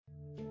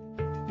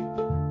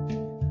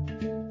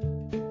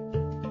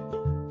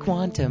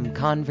Quantum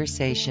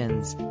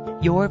Conversations,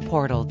 your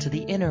portal to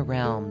the inner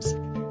realms.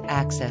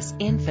 Access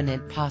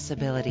infinite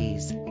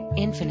possibilities,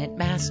 infinite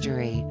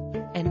mastery,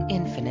 and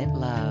infinite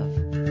love.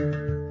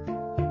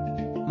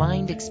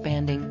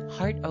 Mind-expanding,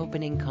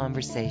 heart-opening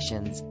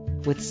conversations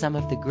with some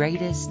of the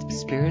greatest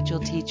spiritual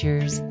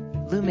teachers,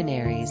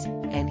 luminaries,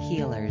 and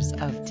healers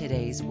of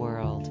today's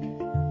world.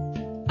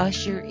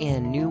 Usher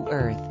in new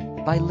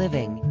earth by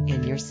living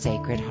in your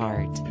sacred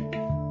heart.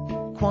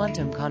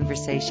 Quantum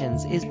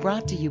Conversations is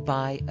brought to you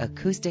by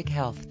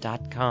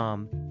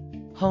AcousticHealth.com,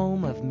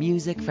 home of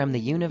music from the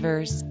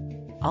universe,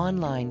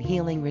 online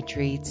healing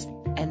retreats,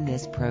 and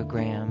this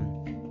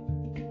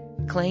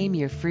program. Claim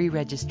your free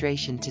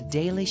registration to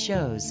daily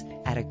shows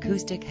at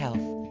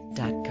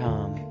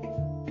AcousticHealth.com.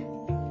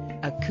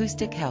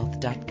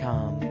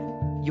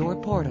 AcousticHealth.com, your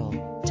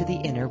portal to the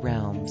inner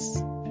realms.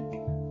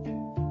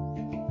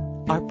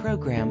 Our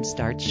program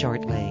starts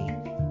shortly.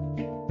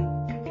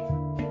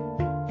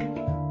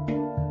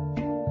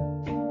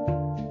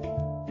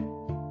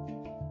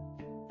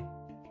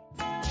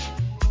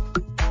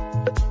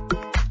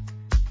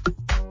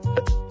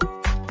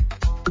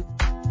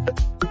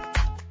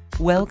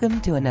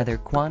 Welcome to another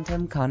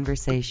Quantum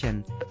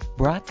Conversation,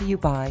 brought to you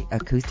by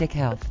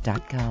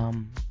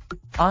AcousticHealth.com.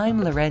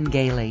 I'm Loren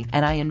Gailey,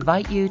 and I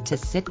invite you to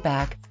sit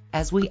back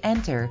as we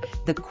enter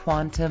the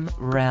quantum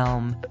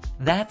realm,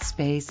 that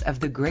space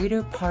of the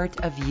greater part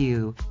of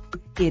you.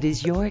 It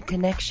is your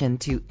connection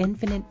to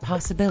infinite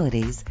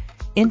possibilities,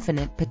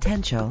 infinite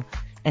potential,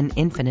 and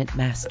infinite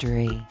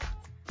mastery.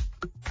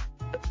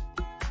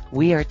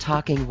 We are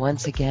talking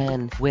once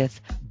again with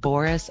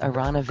Boris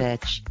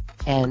Aronovich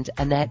and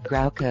Annette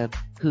Graukop,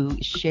 who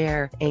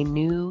share a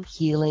new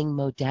healing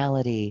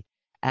modality.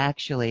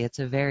 Actually, it's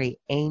a very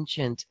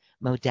ancient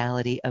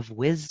modality of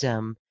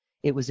wisdom.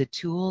 It was a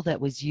tool that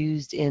was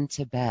used in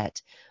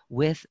Tibet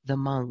with the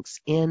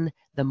monks in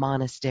the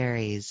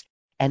monasteries,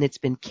 and it's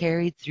been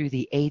carried through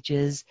the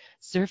ages,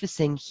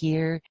 surfacing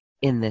here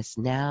in this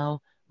now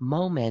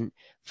moment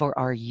for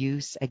our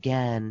use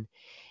again.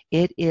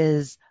 It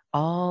is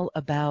all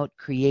about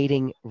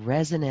creating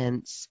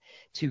resonance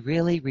to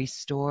really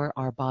restore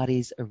our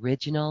body's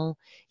original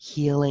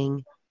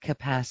healing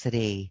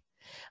capacity.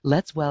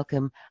 Let's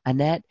welcome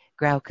Annette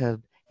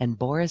Graukop and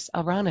Boris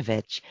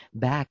Aronovich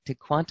back to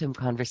Quantum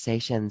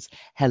Conversations.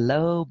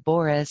 Hello,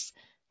 Boris.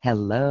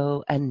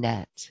 Hello,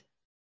 Annette.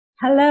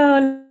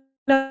 Hello,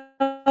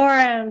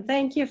 Lauren.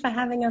 Thank you for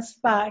having us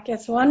back.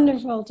 It's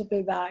wonderful to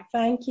be back.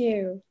 Thank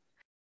you.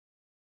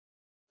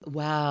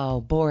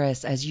 Wow,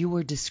 Boris, as you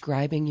were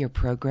describing your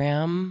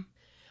program,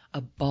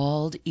 a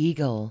bald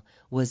eagle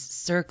was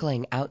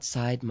circling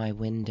outside my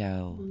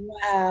window.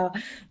 Wow,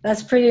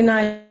 that's a pretty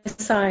nice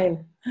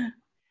sign.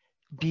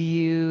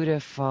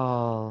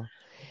 Beautiful.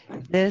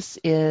 This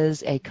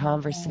is a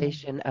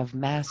conversation of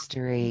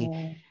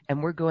mastery,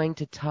 and we're going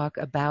to talk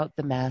about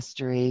the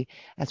mastery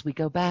as we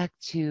go back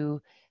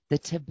to the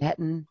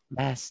Tibetan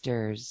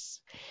masters.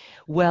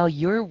 Well,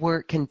 your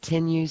work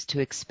continues to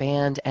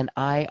expand, and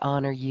I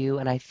honor you,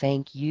 and I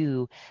thank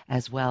you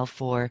as well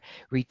for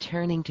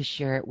returning to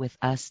share it with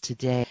us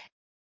today.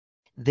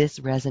 This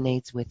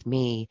resonates with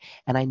me,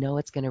 and I know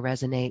it's going to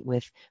resonate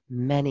with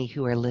many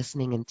who are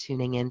listening and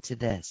tuning into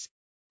this.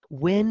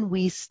 When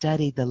we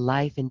study the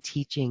life and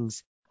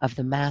teachings of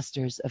the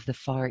masters of the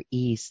Far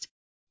East,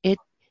 it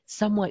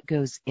somewhat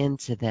goes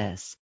into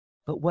this.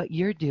 But what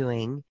you're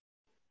doing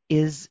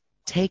is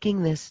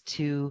taking this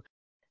to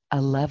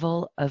a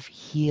level of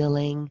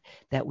healing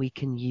that we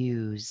can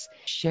use.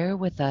 Share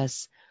with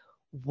us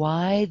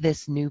why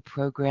this new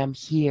program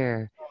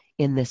here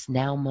in this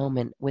now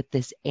moment with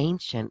this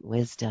ancient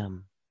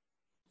wisdom.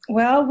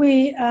 Well,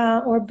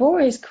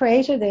 Boris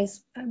created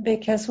this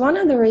because one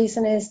of the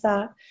reasons is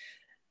that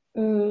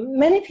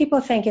many people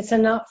think it's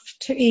enough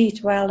to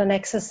eat well and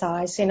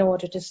exercise in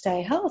order to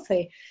stay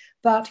healthy.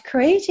 But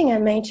creating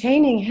and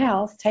maintaining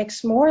health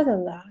takes more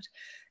than that.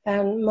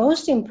 And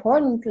most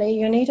importantly,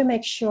 you need to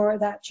make sure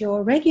that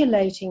your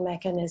regulating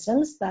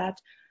mechanisms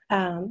that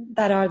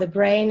are the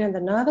brain and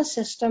the nervous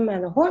system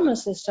and the hormone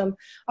system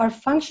are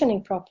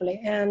functioning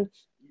properly. And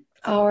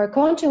our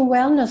quantum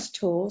wellness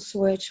tools,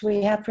 which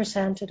we have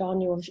presented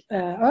on your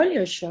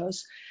earlier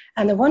shows,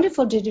 and the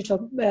wonderful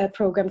digital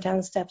program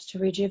 10 Steps to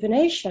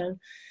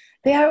Rejuvenation,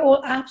 they are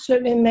all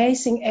absolutely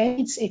amazing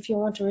aids if you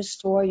want to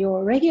restore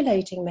your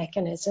regulating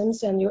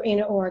mechanisms and your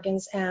inner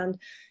organs, and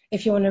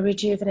if you want to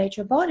rejuvenate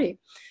your body.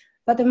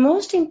 But the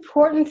most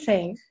important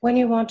thing when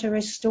you want to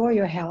restore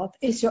your health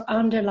is your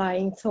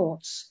underlying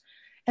thoughts.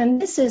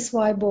 And this is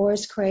why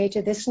Boris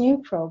created this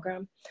new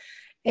program.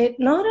 It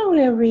not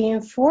only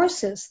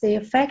reinforces the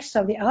effects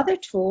of the other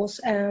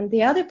tools and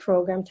the other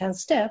program 10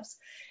 Steps,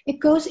 it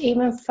goes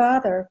even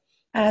further,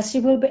 as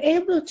you will be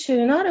able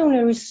to not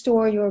only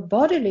restore your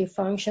bodily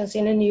functions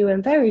in a new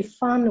and very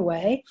fun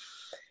way,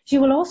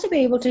 you will also be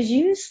able to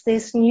use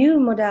this new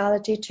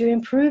modality to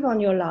improve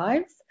on your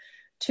life,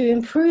 to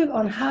improve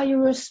on how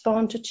you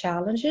respond to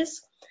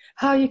challenges,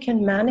 how you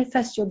can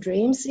manifest your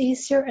dreams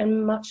easier,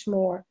 and much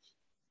more.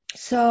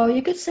 So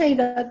you could say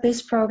that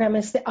this program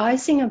is the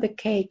icing of the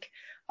cake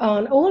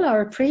on all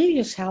our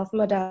previous health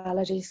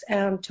modalities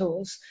and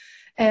tools.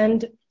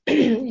 And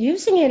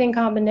using it in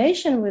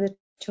combination with the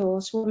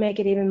tools will make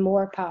it even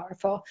more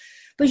powerful.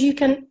 But you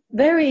can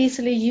very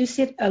easily use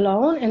it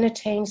alone and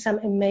attain some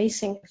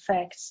amazing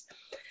effects.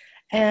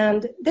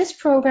 And this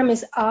program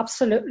is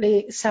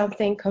absolutely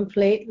something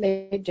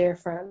completely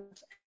different,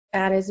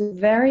 and it's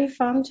very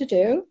fun to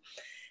do.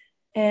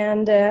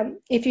 And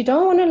if you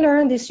don't want to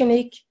learn this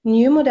unique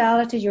new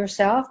modality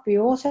yourself, we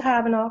also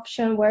have an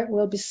option where it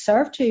will be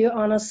served to you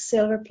on a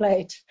silver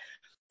plate.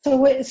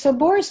 So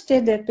Boris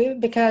did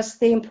it because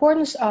the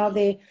importance of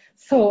the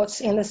thoughts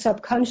in the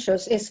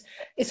subconscious is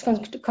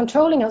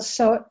controlling us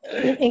so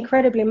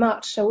incredibly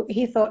much. So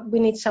he thought we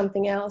need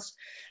something else.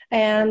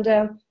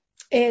 And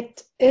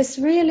it is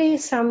really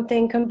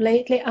something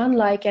completely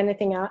unlike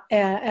anything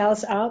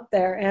else out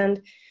there.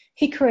 And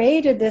he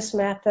created this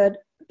method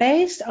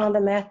based on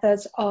the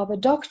methods of a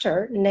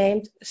doctor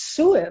named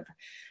Suev.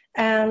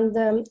 And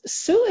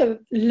Suev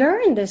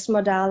learned this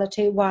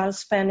modality while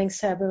spending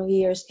several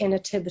years in a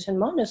Tibetan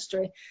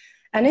monastery.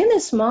 And in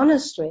this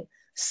monastery,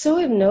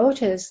 Suev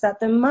noticed that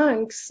the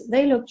monks,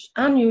 they looked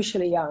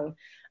unusually young.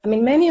 I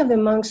mean, many of the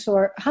monks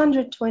were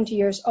 120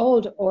 years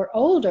old or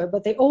older,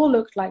 but they all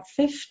looked like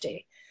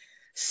 50.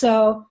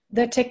 So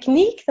the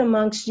technique the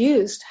monks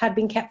used had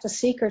been kept a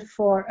secret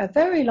for a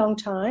very long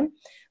time,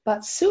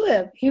 but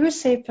Suev, he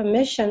received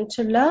permission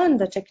to learn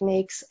the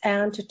techniques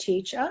and to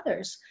teach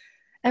others.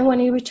 And when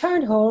he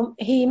returned home,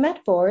 he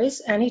met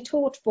Boris and he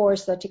taught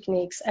Boris the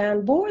techniques.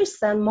 And Boris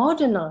then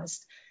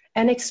modernized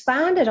and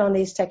expanded on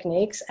these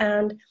techniques.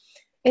 And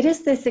it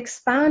is this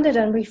expanded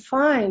and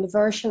refined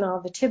version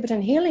of the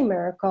Tibetan healing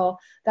miracle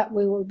that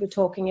we will be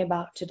talking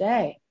about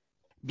today.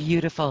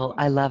 Beautiful.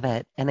 I love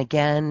it. And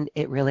again,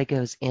 it really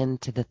goes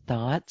into the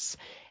thoughts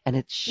and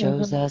it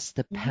shows us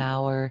the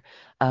power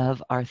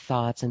of our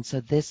thoughts. And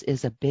so this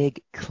is a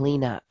big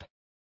cleanup.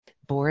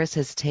 Boris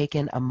has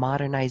taken a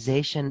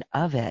modernization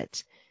of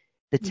it,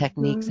 the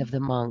techniques of the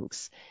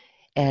monks,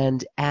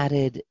 and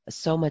added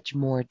so much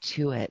more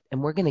to it.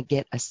 And we're going to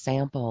get a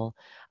sample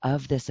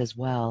of this as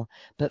well.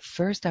 But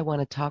first, I want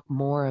to talk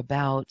more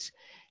about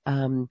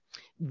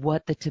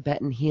what the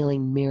Tibetan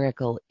healing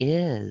miracle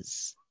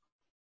is.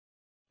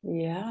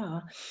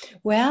 Yeah,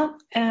 well,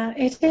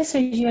 it is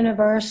a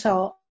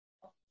universal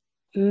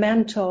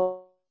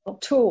mental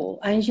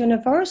tool, and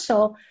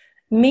universal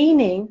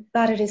meaning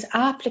that it is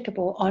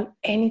applicable on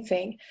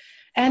anything.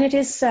 And it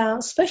is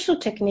special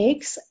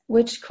techniques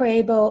which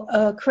create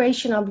a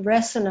creation of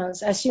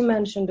resonance, as you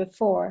mentioned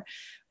before,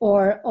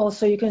 or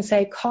also you can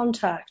say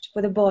contact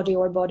with a body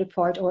or body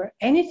part or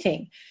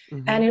anything.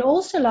 And it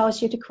also allows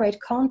you to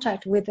create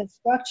contact with the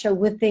structure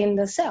within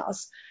the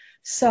cells.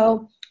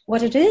 So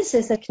what it is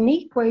a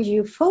technique where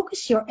you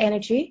focus your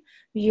energy,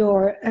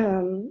 your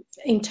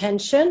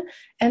intention,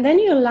 and then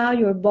you allow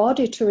your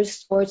body to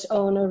restore its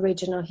own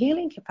original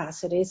healing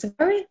capacity. It's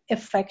very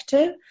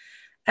effective,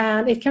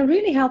 and it can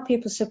really help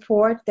people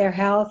support their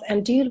health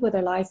and deal with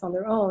their life on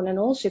their own. And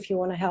also, if you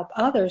want to help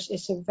others,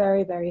 it's a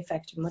very, very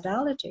effective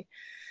modality.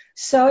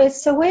 So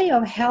it's a way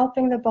of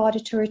helping the body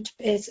to reach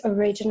its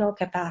original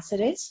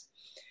capacities.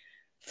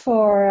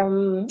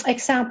 For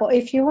example,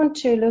 if you want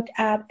to look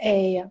at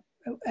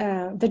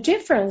the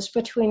difference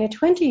between a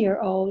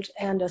 20-year-old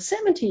and a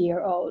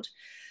 70-year-old.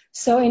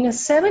 So in a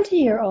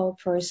 70-year-old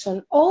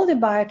person, all the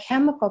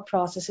biochemical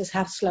processes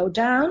have slowed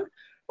down,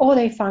 or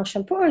they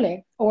function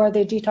poorly, or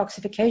the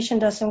detoxification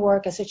doesn't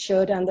work as it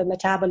should, and the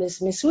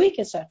metabolism is weak,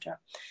 etc.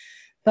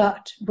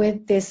 But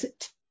with this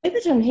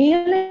Tibetan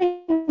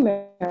healing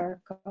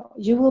miracle,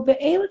 you will be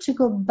able to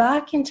go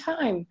back in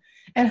time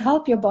and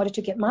help your body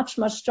to get much,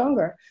 much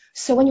stronger.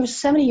 So when you're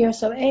 70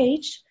 years of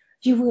age,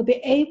 you will be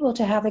able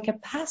to have the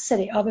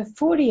capacity of a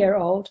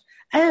 40-year-old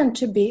and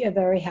to be a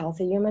very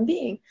healthy human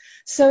being.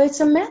 So it's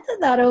a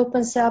method that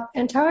opens up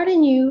entirely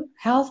new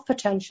health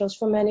potentials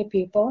for many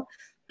people.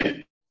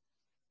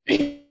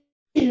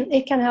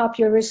 It can help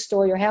you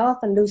restore your health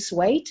and lose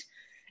weight.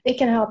 It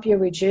can help you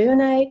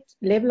rejuvenate,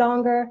 live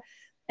longer.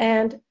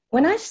 And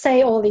when I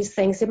say all these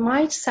things, it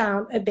might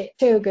sound a bit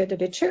too good to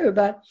be true,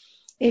 but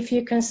if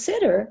you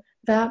consider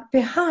that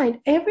behind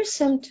every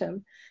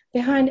symptom,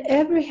 behind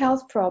every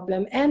health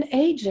problem and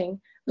aging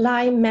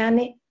lie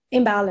many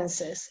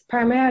imbalances,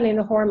 primarily in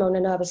the hormone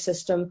and nervous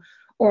system,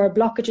 or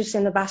blockages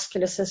in the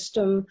vascular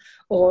system,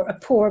 or a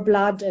poor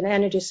blood and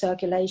energy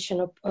circulation,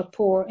 or a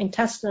poor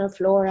intestinal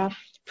flora,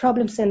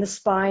 problems in the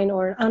spine,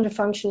 or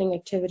underfunctioning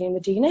activity in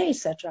the DNA,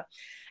 etc.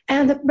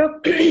 And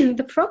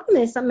the problem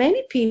is that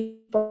many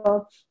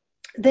people,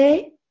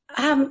 they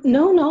have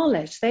no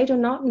knowledge. They do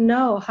not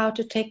know how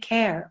to take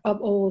care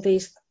of all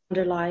these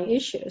underlying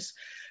issues.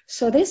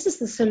 So this is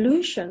the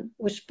solution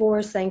which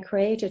Boris then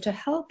created to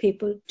help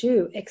people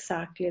do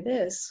exactly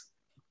this.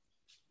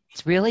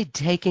 It's really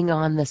taking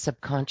on the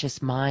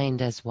subconscious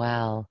mind as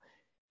well.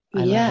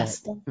 I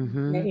yes. love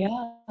it.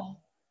 Yeah.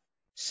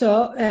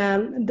 So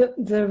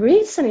the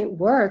reason it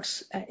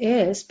works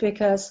is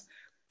because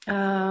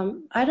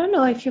I don't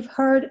know if you've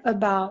heard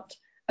about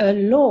a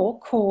law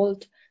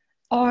called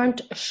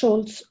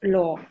Arndt-Schultz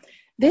law.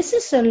 this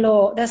is a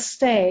law that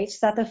states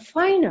that the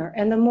finer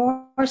and the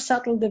more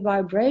subtle the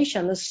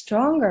vibration, the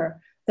stronger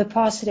the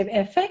positive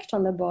effect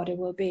on the body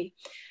will be.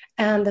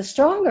 And the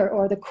stronger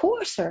or the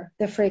coarser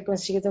the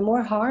frequency, the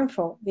more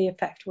harmful the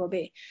effect will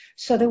be.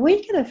 So the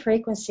weaker the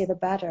frequency, the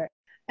better.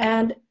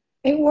 And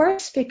it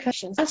works because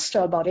the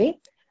astral body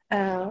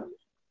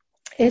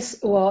is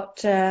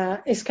what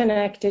is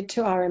connected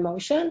to our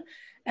emotion.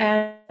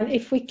 And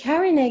if we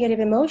carry negative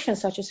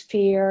emotions such as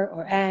fear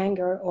or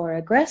anger or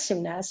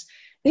aggressiveness,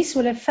 this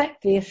will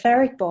affect the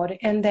etheric body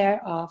and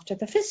thereafter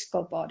the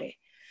physical body.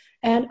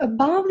 And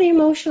above the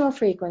emotional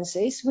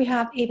frequencies, we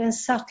have even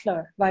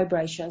subtler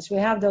vibrations. We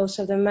have those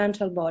of the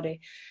mental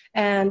body,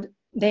 and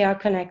they are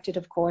connected,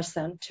 of course,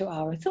 then to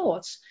our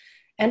thoughts.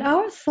 And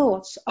our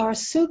thoughts are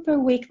super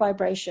weak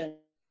vibrations,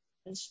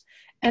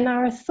 and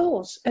our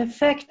thoughts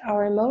affect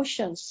our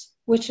emotions,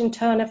 which in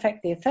turn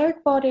affect the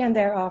etheric body and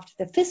thereafter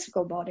the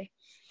physical body.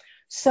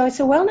 So it's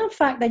a well-known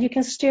fact that you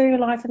can steer your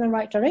life in the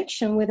right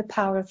direction with the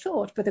power of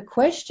thought. But the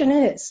question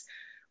is,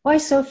 why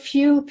so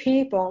few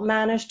people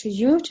manage to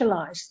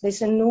utilize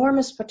this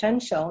enormous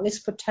potential, this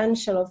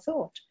potential of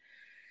thought?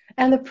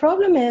 And the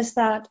problem is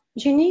that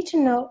you need to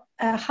know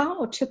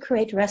how to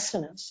create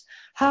resonance,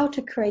 how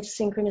to create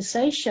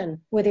synchronization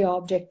with the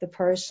object, the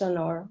person,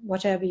 or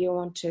whatever you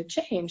want to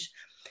change.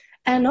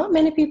 And not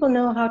many people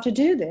know how to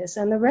do this.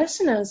 And the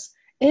resonance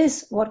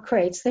is what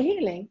creates the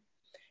healing.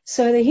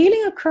 So the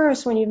healing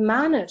occurs when you've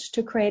managed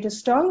to create a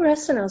strong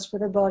resonance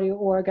with a body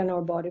organ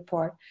or body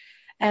part.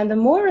 And the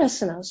more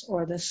resonance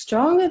or the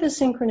stronger the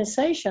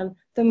synchronization,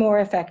 the more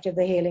effective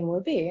the healing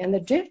will be. And the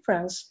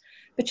difference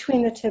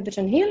between the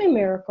Tibetan healing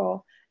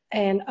miracle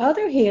and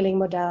other healing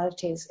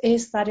modalities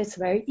is that it's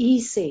very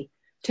easy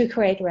to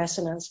create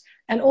resonance,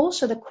 and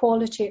also the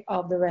quality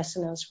of the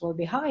resonance will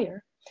be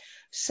higher.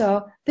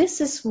 So this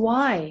is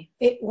why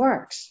it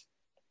works.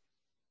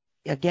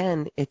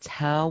 Again, it's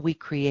how we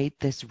create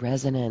this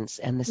resonance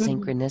and the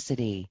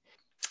synchronicity.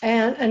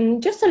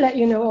 And just to let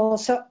you know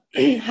also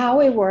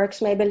how it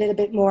works, maybe a little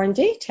bit more in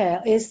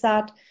detail, is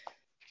that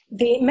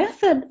the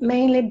method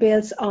mainly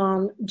builds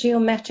on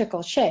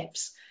geometrical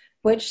shapes,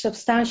 which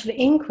substantially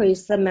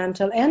increase the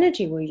mental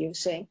energy we're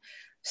using.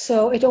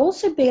 So it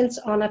also builds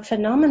on a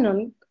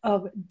phenomenon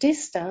of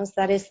distance,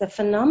 that is the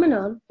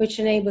phenomenon which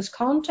enables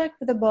contact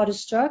with the body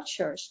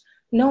structures,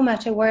 no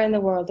matter where in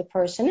the world the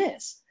person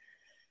is.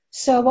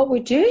 So what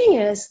we're doing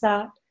is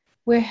that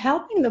we're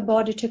helping the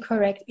body to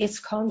correct its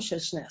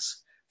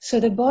consciousness. So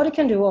the body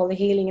can do all the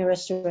healing and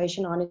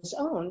restoration on its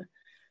own.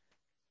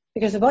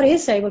 Because the body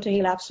is able to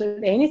heal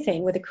absolutely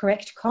anything with the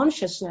correct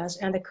consciousness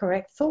and the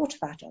correct thought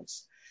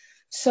patterns.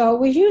 So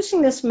we're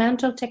using these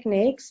mental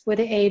techniques with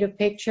the aid of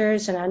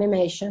pictures and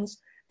animations,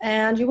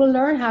 and you will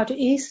learn how to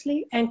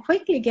easily and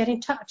quickly get in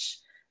touch,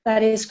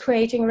 that is,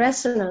 creating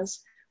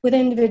resonance with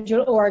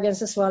individual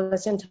organs as well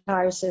as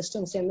entire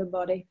systems in the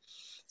body.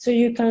 So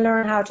you can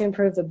learn how to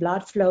improve the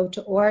blood flow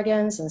to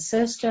organs and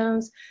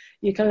systems.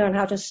 You can learn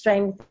how to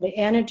strengthen the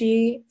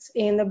energy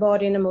in the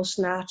body in the most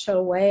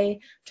natural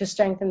way, to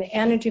strengthen the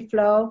energy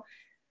flow.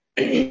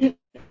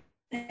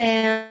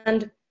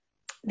 And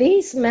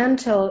these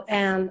mental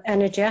and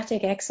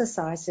energetic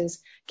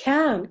exercises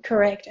can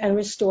correct and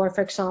restore,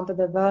 for example,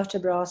 the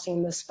vertebrae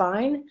in the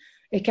spine.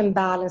 It can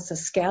balance the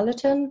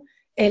skeleton,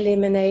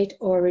 eliminate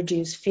or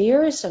reduce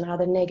fears and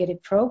other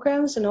negative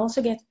programs, and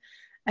also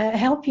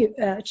help you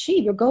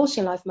achieve your goals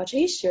in life much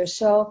easier.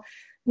 So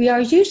we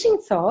are using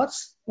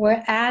thoughts,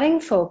 we're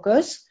adding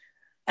focus,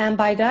 and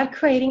by that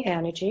creating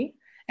energy.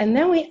 And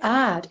then we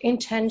add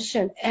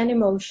intention and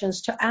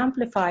emotions to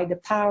amplify the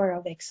power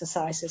of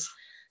exercises.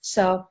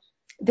 So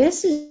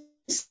this is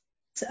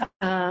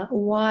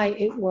why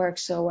it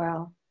works so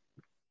well.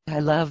 I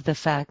love the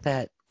fact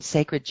that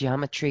sacred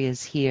geometry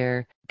is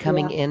here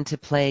coming into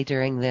play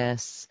during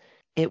this.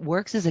 It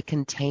works as a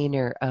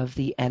container of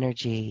the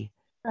energy.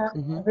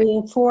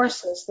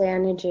 Reinforces the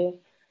energy.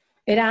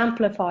 It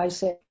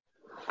amplifies it.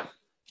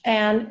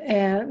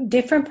 And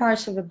different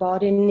parts of the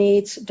body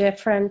needs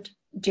different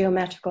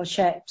geometrical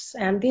shapes.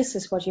 And this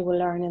is what you will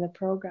learn in the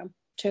program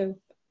too.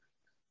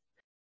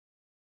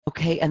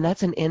 Okay, and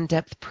that's an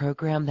in-depth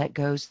program that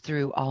goes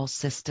through all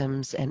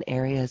systems and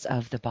areas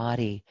of the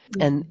body.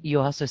 And you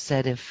also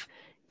said if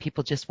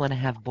people just want to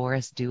have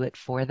Boris do it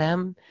for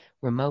them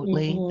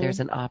remotely, there's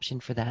an option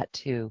for that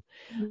too.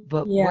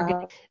 But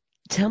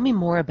tell me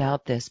more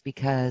about this,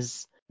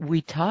 because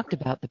we talked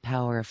about the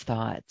power of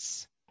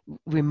thoughts,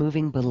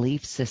 removing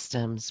belief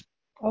systems.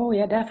 Oh,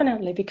 yeah,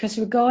 definitely, because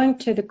we're going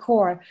to the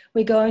core.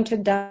 We're going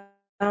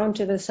down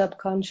to the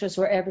subconscious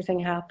where everything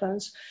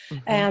happens.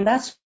 And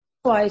that's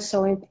why it's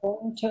so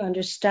important to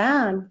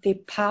understand the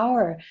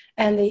power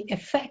and the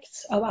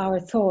effects of our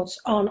thoughts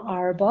on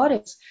our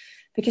bodies.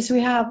 Because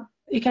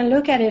you can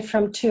look at it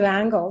from two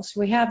angles.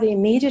 We have the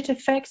immediate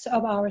effects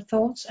of our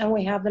thoughts and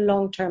we have the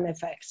long-term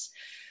effects.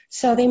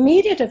 So the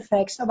immediate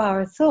effects of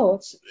our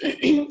thoughts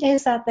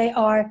is that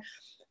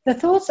the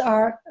thoughts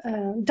are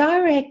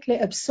directly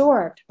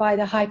absorbed by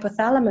the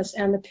hypothalamus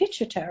and the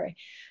pituitary.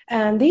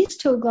 And these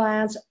two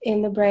glands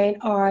in the brain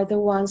are the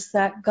ones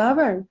that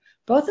govern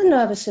both the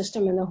nervous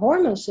system and the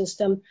hormone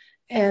system.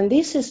 And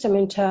these systems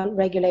in turn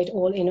regulate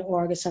all inner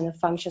organs and the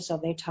functions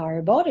of the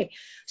entire body.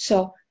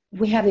 So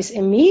we have this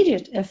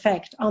immediate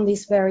effect on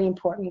these very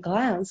important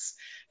glands.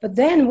 But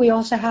then we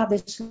also have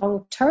this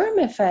long-term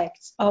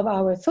effect of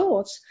our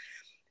thoughts,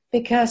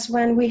 because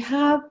when we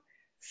have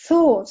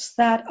thoughts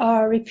that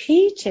are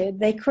repeated,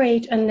 they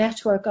create a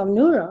network of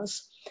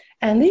neurons.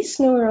 And these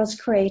neurons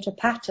create a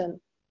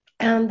pattern.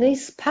 And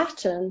this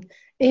pattern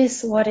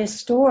is what is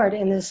stored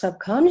in the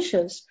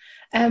subconscious.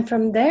 And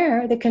from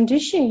there, the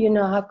condition you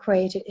now have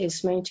created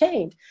is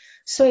maintained.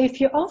 So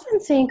if you often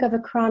think of a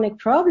chronic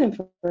problem,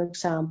 for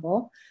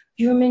example,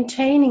 you're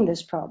maintaining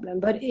this problem.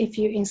 But if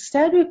you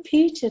instead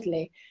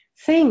repeatedly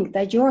think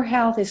that your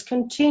health is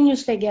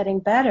continuously getting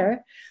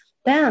better,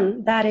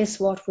 then that is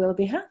what will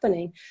be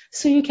happening.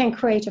 So you can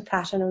create a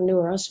pattern of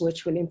neurons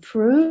which will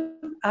improve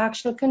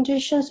actual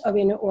conditions of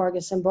inner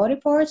organs and body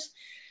parts.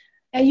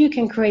 And you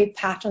can create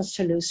patterns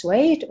to lose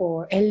weight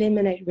or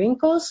eliminate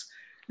wrinkles.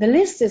 The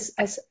list is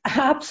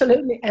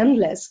absolutely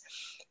endless.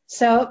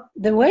 So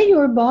the way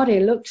your body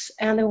looks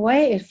and the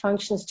way it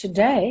functions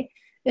today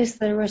is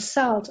the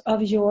result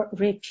of your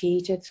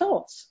repeated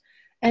thoughts.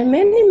 And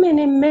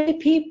many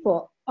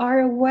people are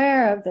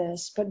aware of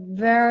this, but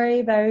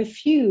very, very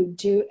few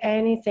do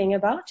anything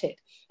about it.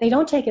 They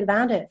don't take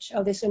advantage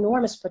of this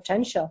enormous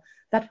potential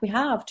that we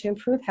have to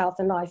improve health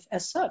and life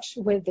as such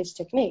with this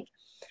technique.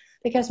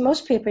 Because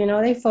most people,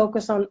 they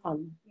focus on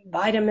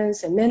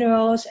vitamins and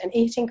minerals and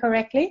eating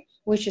correctly,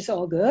 which is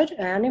all good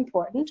and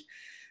important,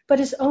 but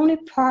it's only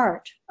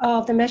part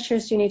of the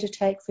measures you need to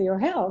take for your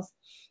health.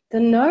 The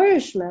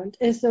nourishment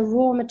is the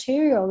raw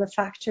material, the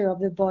factor of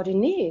the body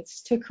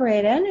needs to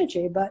create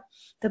energy, but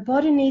the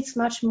body needs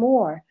much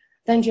more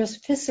than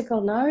just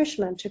physical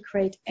nourishment to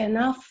create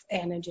enough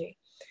energy.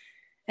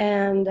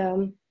 And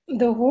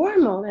the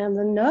hormone and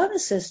the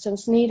nervous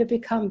systems need to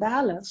become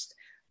balanced.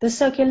 The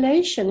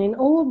circulation in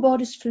all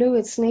body's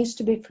fluids needs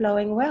to be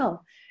flowing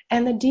well,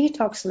 and the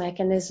detox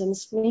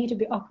mechanisms need to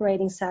be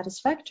operating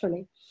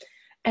satisfactorily.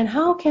 And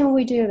how can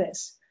we do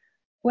this?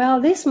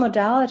 Well, this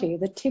modality,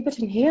 the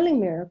Tibetan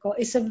healing miracle,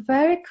 is a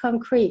very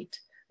concrete,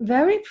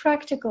 very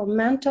practical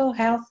mental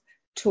health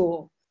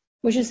tool,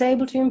 which is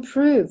able to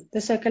improve the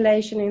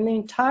circulation in the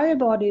entire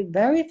body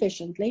very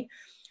efficiently,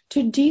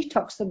 to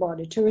detox the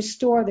body, to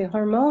restore the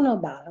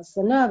hormonal balance,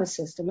 the nervous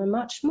system, and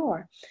much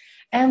more.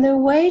 And the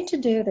way to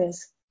do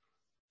this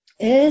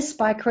is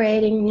by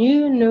creating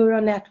new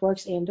neural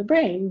networks in the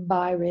brain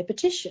by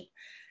repetition.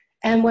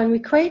 And when we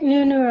create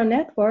new neural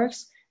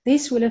networks,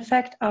 this will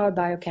affect our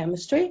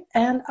biochemistry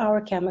and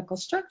our chemical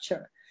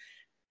structure.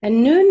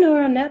 And new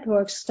neural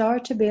networks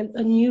start to build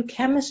a new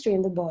chemistry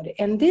in the body.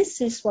 And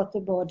this is what the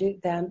body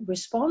then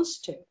responds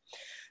to.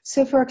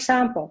 So, for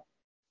example,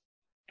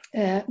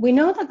 we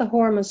know that the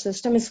hormone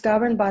system is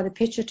governed by the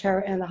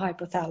pituitary and the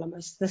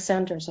hypothalamus, the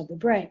centers of the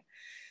brain.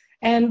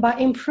 And by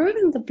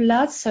improving the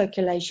blood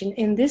circulation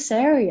in this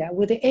area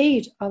with the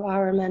aid of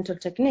our mental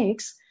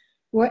techniques,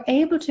 we're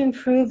able to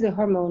improve the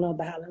hormonal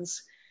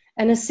balance.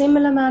 In a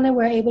similar manner,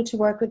 we're able to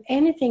work with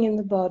anything in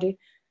the body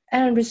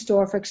and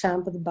restore, for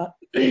example,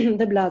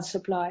 the blood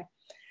supply.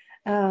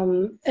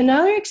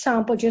 Another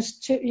example,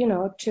 just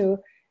to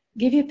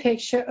give you a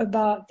picture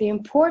about the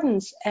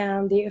importance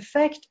and the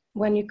effect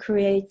when you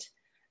create,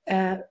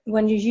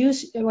 when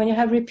you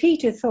have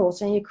repeated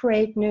thoughts and you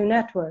create new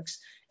networks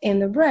in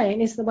the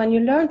brain, is that when you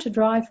learn to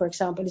drive, for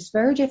example, it's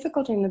very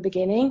difficult in the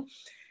beginning,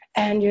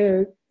 and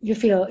you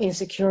feel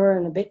insecure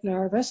and a bit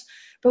nervous.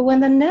 But when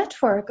the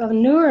network of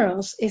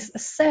neurons is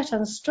set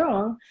and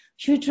strong,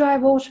 you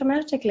drive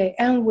automatically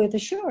and with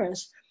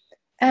assurance.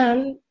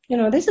 And,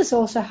 this is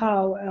also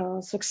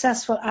how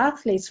successful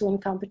athletes win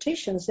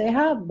competitions. They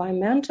have, by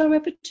mental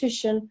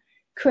repetition,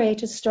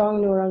 created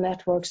strong neural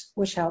networks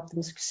which help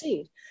them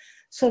succeed.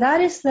 So that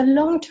is the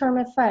long-term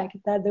effect,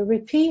 that the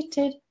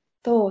repeated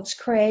thoughts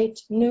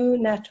create new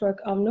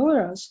network of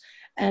neurons.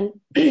 And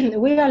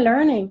we are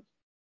learning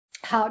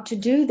how to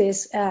do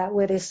this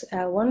with this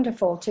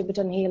wonderful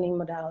Tibetan healing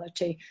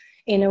modality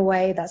in a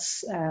way that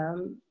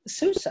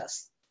suits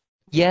us.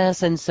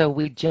 Yes, and so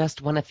we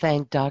just want to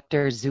thank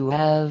Dr.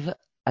 Zuev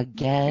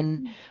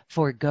again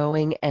for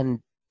going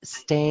and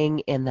staying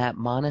in that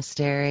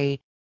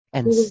monastery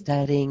and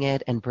studying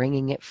it and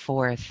bringing it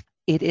forth.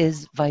 It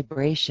is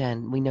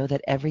vibration. We know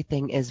that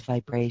everything is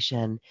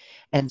vibration.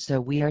 And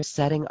so we are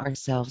setting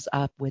ourselves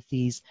up with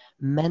these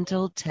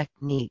mental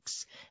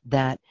techniques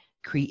that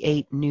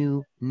create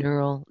new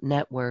neural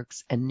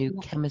networks and new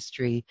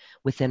chemistry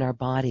within our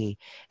body.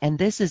 And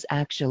this is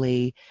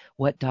actually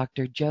what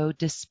Dr. Joe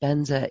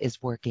Dispenza is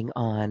working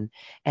on.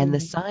 And the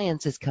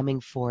science is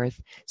coming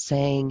forth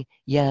saying,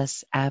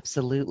 yes,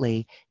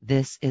 absolutely,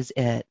 this is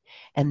it.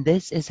 And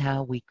this is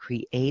how we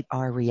create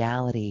our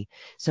reality.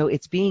 So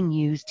it's being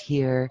used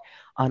here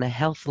on a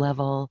health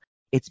level.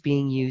 It's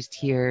being used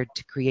here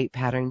to create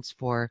patterns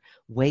for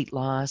weight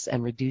loss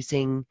and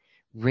reducing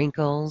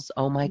wrinkles.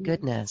 Oh my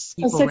goodness.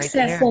 A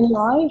success in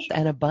life.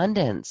 And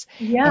abundance.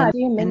 Yeah, And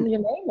you name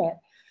it.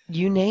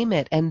 You name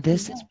it. And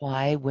this is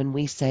why when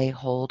we say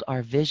hold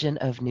our vision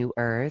of New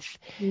Earth,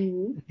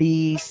 Mm-hmm.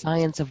 the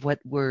science of what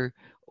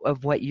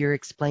you're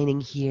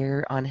explaining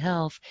here on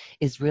health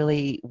is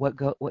really what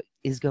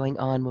is going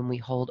on when we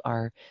hold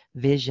our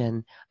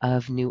vision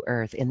of New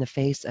Earth in the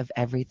face of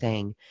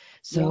everything.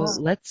 So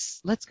Yeah.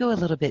 let's go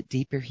a little bit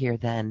deeper here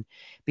then,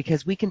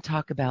 because we can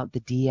talk about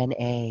the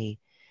DNA.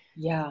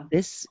 Yeah.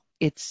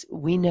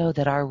 We know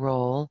that our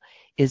role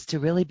is to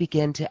really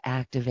begin to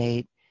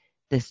activate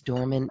this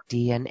dormant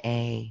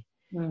DNA.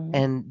 Mm.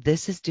 And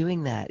this is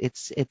doing that.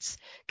 It's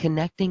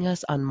connecting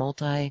us on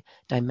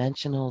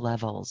multi-dimensional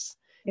levels.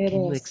 It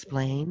Can you is.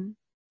 explain?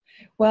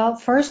 Well,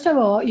 first of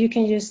all, you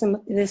can use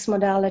this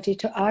modality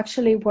to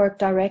actually work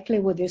directly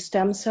with your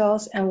stem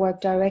cells and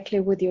work directly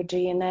with your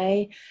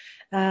DNA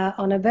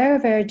on a very,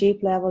 very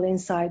deep level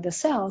inside the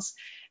cells.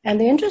 And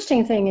the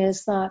interesting thing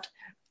is that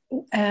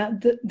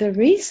the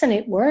reason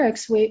it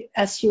works,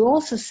 as you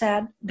also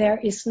said, there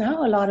is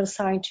now a lot of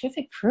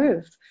scientific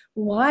proof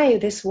why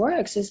this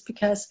works, is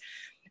because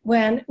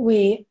when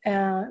we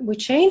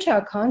change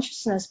our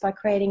consciousness by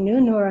creating new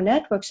neural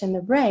networks in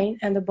the brain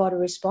and the body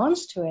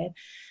responds to it,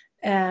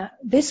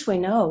 this we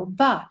know.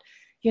 But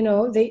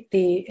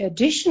the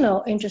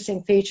additional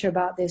interesting feature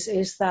about this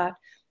is that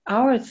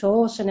our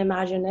thoughts and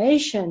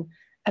imagination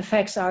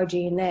affects our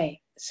DNA.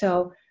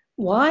 So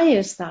why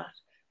is that?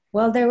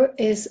 Well, there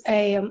is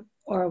I'm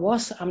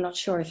not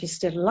sure if he's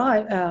still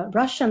alive, a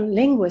Russian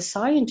linguist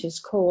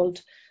scientist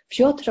called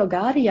Pyotr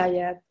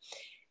Garyayev.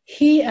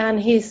 He and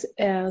his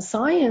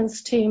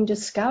science team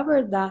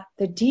discovered that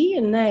the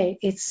DNA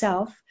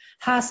itself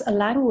has a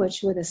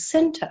language with a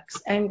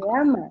syntax and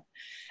grammar.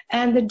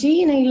 And the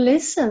DNA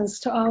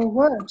listens to our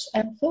words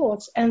and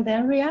thoughts and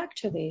then react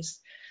to these.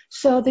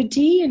 So the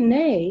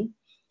DNA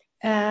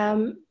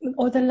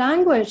or the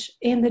language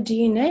in the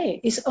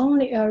DNA is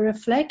only a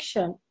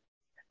reflection,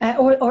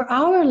 or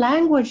our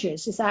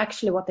languages is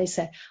actually what they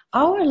say.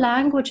 Our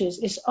languages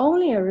is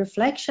only a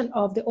reflection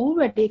of the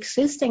already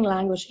existing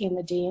language in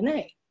the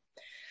DNA.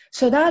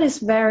 So that is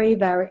very,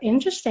 very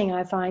interesting.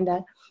 I find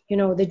that,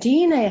 the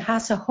DNA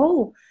has a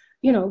whole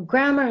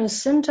grammar and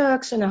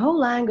syntax and a whole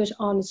language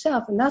on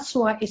itself. And that's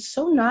why it's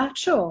so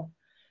natural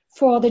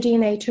for the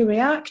DNA to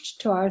react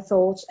to our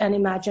thoughts and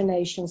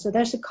imagination. So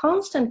there's a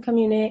constant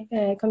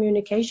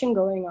communication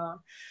going on.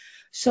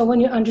 So when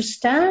you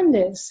understand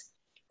this,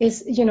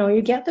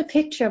 you get the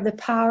picture of the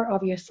power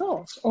of your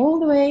thoughts all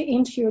the way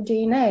into your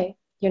DNA,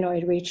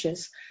 it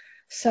reaches.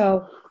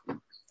 So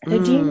the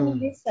DNA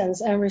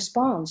listens and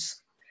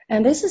responds.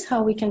 And this is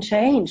how we can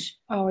change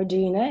our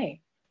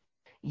DNA.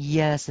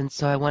 Yes, and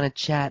so I want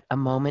to chat a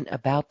moment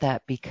about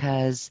that,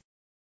 because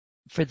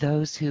for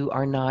those who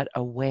are not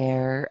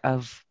aware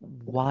of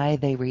why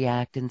they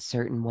react in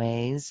certain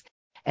ways,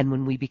 and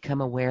when we become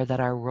aware that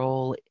our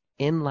role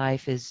in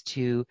life is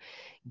to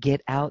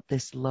get out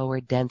this lower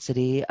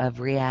density of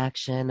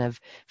reaction, of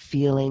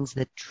feelings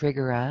that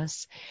trigger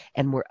us,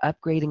 and we're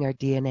upgrading our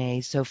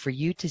DNA. So for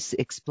you to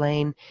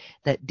explain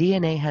that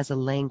DNA has a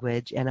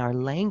language, and our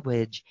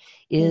language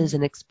is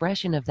an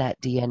expression of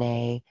that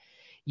DNA,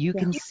 you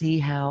Yeah. can see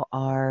how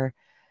our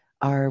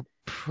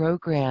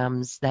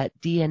programs, that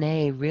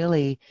DNA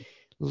really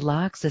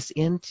locks us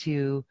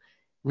into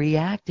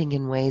reacting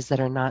in ways that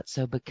are not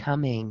so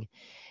becoming.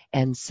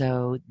 And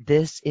so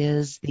this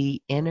is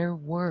the inner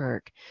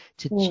work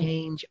to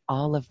change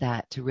all of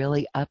that, to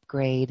really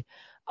upgrade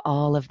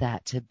all of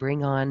that, to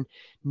bring on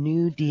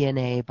new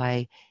DNA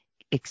by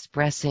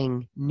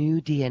expressing new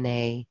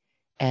DNA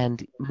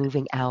and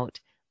moving out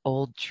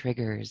old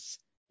triggers.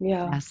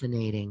 Yeah.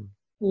 Fascinating.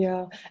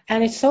 Yeah.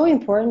 And it's so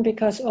important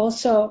because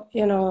also,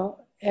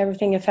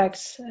 everything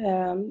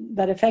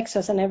that affects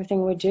us and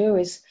everything we do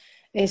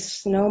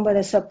is known by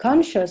the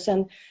subconscious.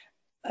 And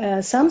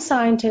some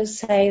scientists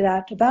say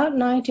that about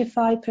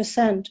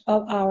 95%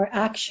 of our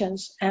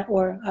actions,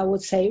 or I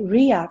would say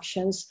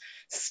reactions,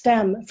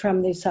 stem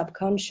from the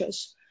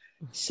subconscious.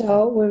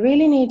 So we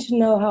really need to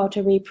know how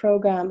to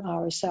reprogram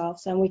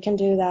ourselves, and we can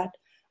do that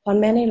on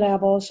many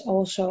levels,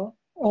 also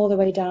all the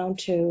way down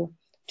to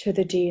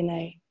the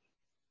DNA.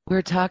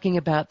 We're talking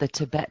about the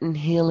Tibetan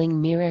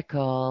healing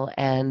miracle,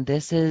 and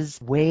this is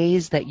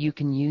ways that you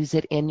can use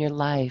it in your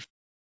life.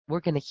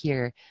 We're going to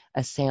hear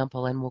a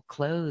sample, and we'll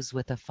close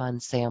with a fun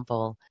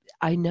sample.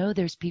 I know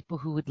there's people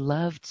who would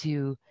love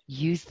to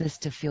use this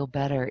to feel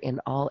better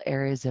in all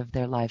areas of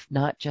their life,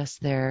 not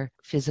just their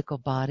physical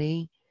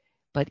body,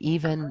 but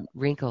even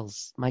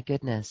wrinkles. My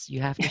goodness,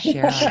 you have to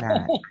share on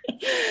that.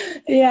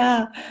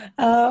 Yeah.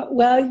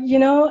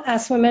 Well,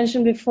 as we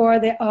mentioned before,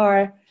 there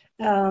are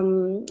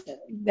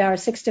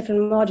 6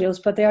 different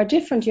modules, but there are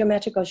different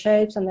geometrical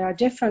shapes and there are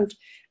different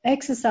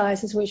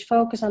exercises which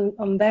focus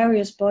on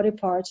various body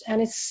parts.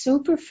 And it's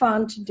super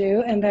fun to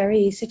do and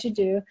very easy to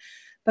do.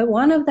 But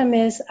one of them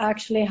is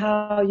actually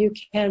how you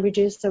can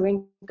reduce the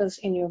wrinkles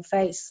in your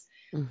face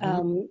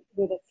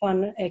with a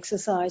fun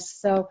exercise.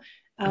 So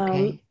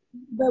Okay.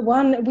 the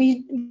one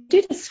we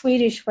did a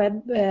Swedish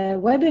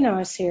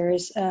webinar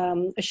series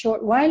a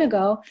short while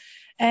ago,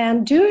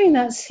 and during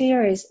that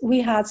series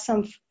we had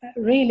some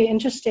really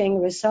interesting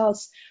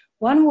results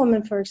one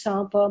woman, for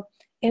example,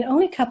 in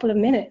only a couple of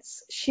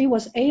minutes, she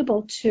was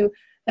able to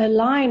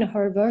align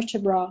her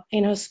vertebra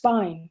in her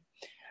spine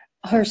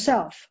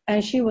herself,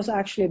 and she was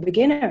actually a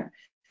beginner.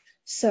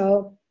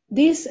 So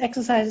these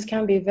exercises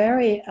can be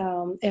very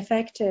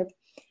effective.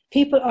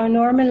 People are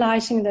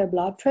normalizing their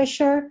blood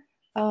pressure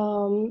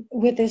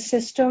with this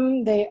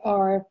system. They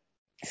are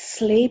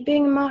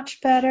sleeping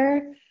much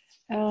better.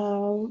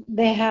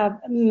 They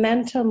have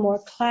mental more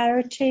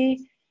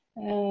clarity.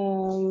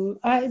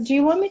 Do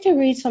you want me to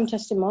read some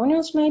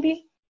testimonials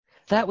maybe?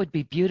 That would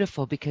be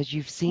beautiful because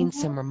you've seen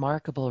some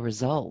remarkable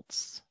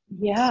results.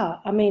 Yeah,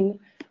 I mean,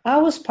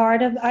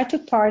 I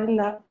took part in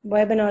that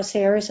webinar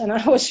series, and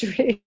I was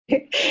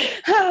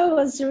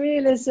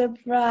really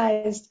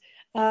surprised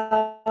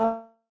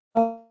how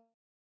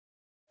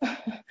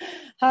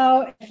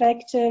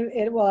effective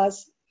it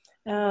was.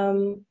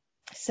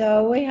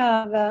 So we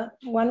have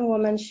one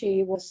woman,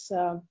 she was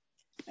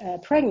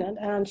pregnant,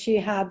 and she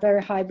had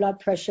very high blood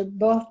pressure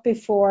both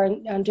before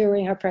and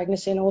during her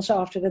pregnancy, and also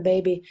after the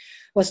baby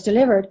was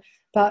delivered.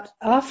 But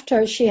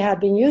after she had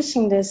been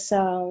using this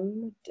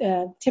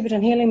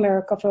Tibetan Healing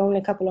Miracle for only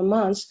a couple of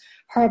months,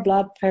 her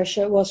blood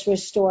pressure was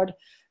restored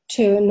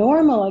to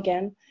normal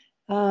again.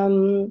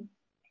 And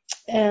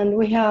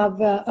we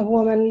have a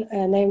woman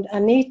named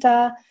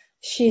Anita.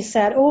 She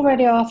said,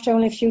 already after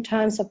only a few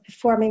times of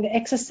performing the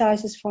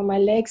exercises for my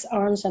legs,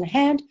 arms, and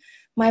head,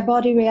 my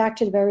body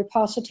reacted very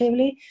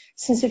positively.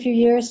 Since a few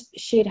years,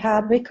 she'd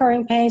had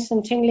recurring pains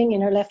and tingling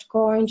in her left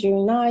groin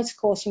during nights,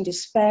 causing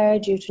despair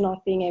due to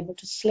not being able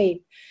to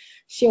sleep.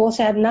 She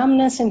also had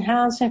numbness in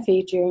hands and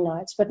feet during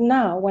nights. But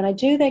now, when I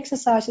do the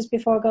exercises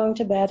before going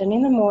to bed and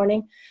in the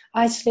morning,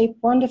 I sleep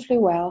wonderfully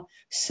well.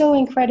 So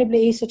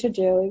incredibly easy to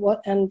do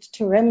and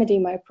to remedy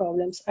my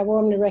problems. I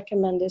warmly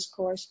recommend this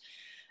course.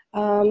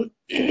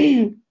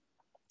 We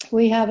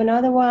have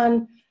another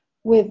one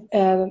with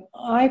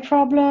eye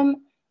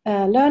problem.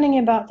 Learning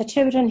about the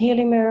Tibetan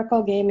Healing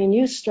Miracle gave me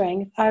new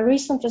strength. I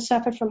recently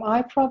suffered from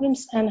eye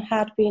problems and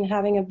had been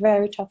having a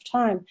very tough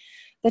time.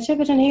 The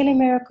Tibetan Healing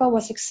Miracle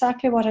was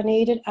exactly what I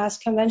needed, as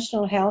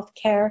conventional health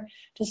care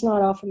does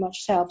not offer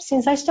much help.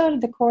 Since I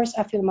started the course,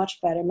 I feel much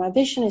better. My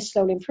vision is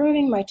slowly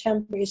improving. My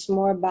temper is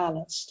more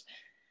balanced.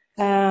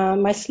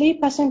 My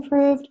sleep has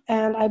improved,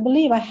 and I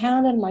believe I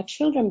handle my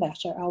children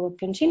better. I will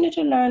continue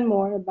to learn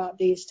more about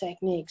these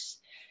techniques.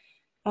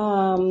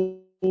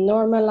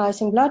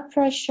 Normalizing blood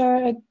pressure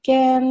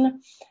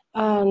again.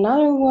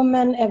 Another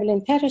woman,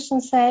 Evelyn Peterson,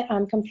 said,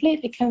 I'm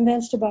completely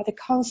convinced about the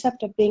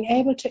concept of being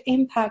able to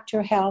impact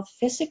your health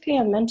physically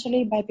and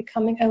mentally by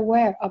becoming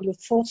aware of your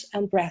thoughts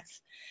and breath.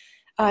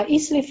 I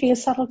easily feel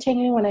subtle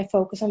tingling when I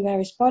focus on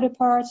various body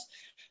parts.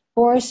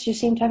 Boris, you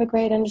seem to have a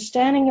great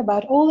understanding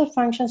about all the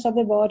functions of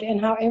the body and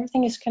how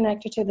everything is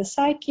connected to the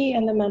psyche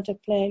and the mental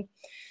plane.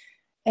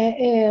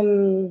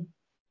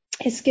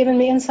 It's given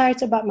me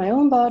insights about my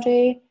own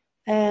body,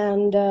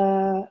 and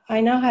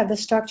I now have the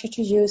structure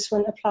to use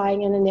when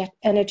applying an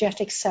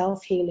energetic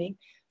self-healing.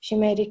 She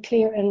made it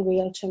clear and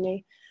real to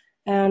me.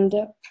 And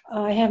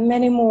I have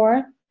many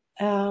more.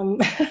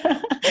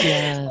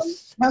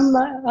 Yes.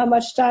 How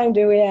much time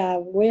do we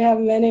have? We have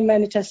many,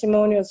 many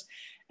testimonials,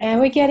 and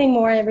we're getting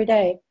more every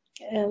day.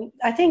 And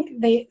I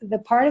think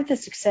the part of the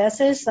success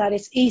is that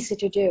it's easy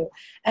to do,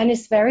 and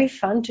it's very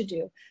fun to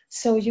do.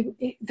 So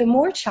the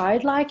more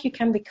childlike you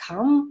can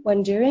become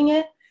when doing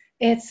it,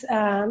 it's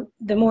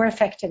the more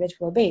effective it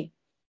will be.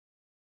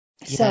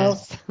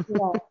 Yes.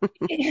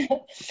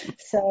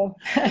 So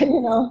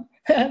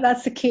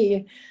that's the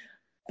key.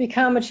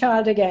 Become a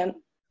child again.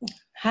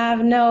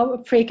 Have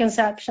no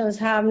preconceptions,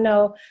 have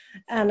no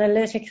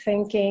analytic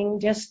thinking,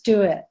 just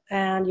do it,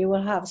 and you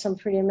will have some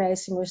pretty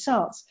amazing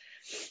results.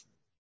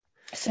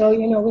 So,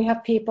 we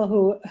have people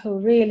who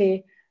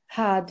really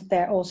had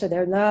their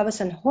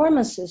nervous and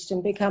hormone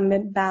system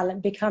becoming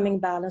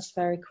balanced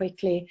very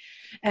quickly,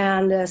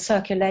 and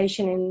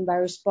circulation in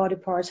various body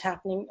parts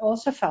happening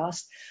also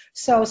fast.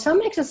 So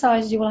some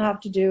exercises you will have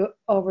to do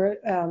over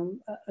a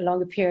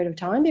longer period of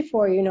time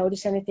before you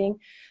notice anything.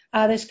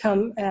 Others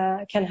can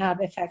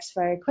have effects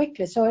very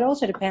quickly. So it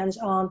also depends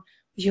on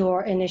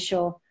your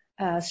initial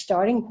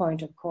starting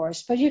point, of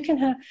course. But you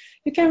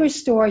can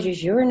restore your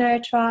urinary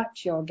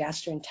tract, your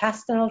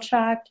gastrointestinal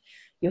tract,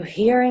 your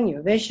hearing,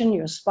 your vision,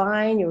 your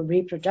spine, your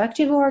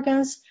reproductive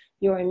organs,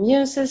 your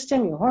immune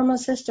system, your hormone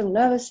system,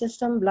 nervous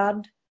system,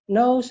 blood,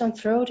 nose and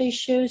throat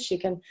issues. You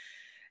can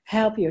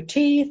help your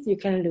teeth. You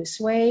can lose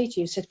weight,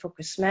 use it for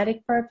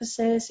cosmetic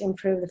purposes,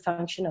 improve the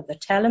function of the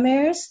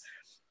telomeres,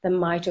 the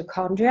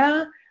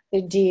mitochondria,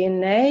 the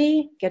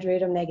DNA, get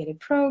rid of negative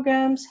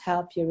programs,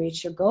 help you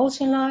reach your goals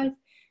in life,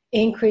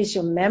 increase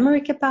your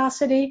memory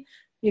capacity.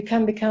 You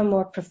can become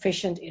more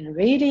proficient in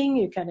reading.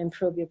 You can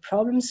improve your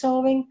problem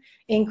solving,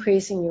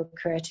 increasing your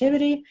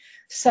creativity.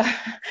 So,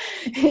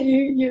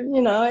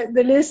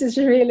 the list is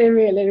really,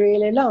 really,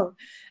 really long.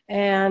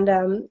 And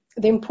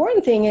the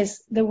important thing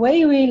is the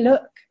way we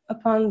look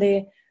upon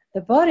the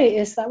body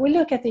is that we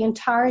look at the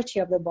entirety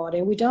of the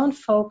body. We don't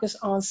focus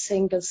on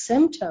single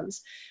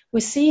symptoms. We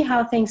see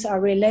how things are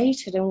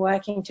related and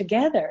working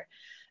together.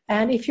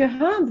 And if you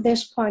have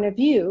this point of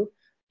view,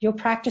 your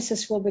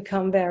practices will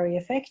become very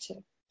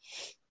effective.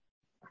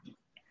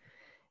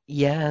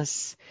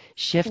 Yes,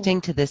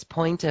 shifting to this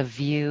point of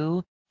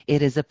view,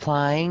 it is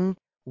applying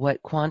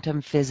what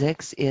quantum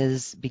physics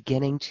is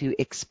beginning to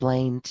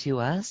explain to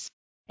us.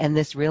 And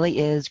this really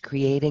is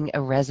creating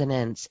a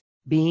resonance,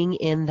 being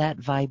in that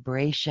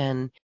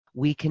vibration.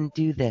 We can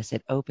do this.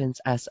 It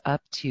opens us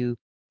up to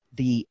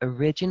the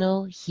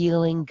original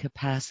healing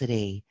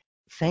capacity.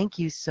 Thank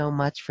you so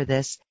much for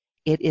this.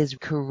 It is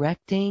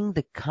correcting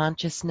the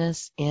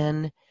consciousness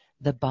in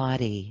the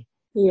body.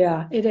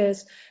 Yeah, it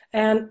is.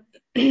 And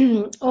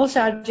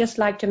also, I'd just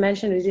like to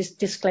mention this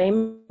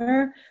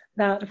disclaimer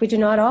that we do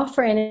not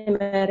offer any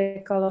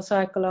medical or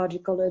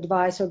psychological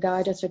advice or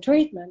guidance or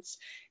treatments.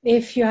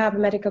 If you have a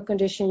medical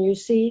condition, you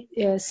see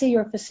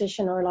your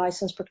physician or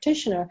licensed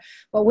practitioner.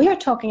 What we are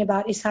talking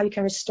about is how you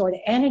can restore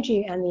the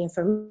energy and the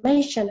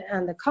information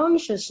and the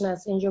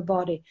consciousness in your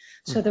body,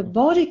 so the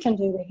body can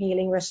do the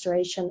healing,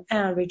 restoration,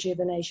 and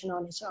rejuvenation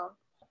on its own.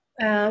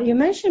 You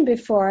mentioned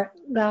before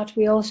that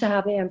we also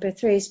have the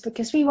MP3s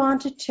because we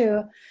wanted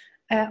to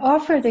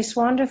offer this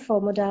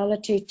wonderful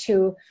modality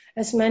to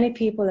as many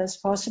people as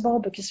possible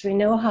because we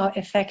know how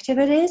effective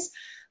it is.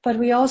 But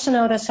we also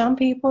know that some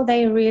people,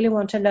 they really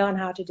want to learn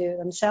how to do it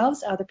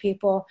themselves. Other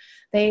people,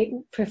 they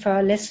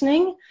prefer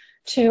listening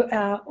to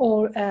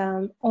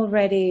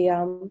already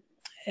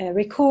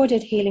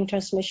recorded healing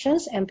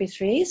transmissions,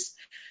 MP3s.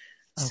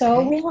 Okay.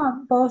 So we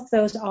have both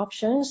those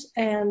options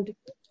and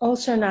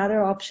also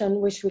another option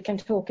which we can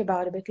talk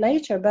about a bit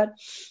later. But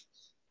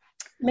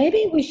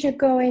maybe we should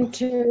go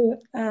into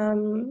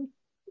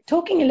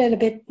talking a little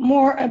bit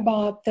more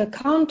about the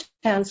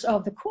contents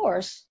of the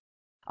course.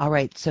 All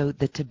right, so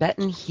the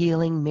Tibetan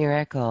Healing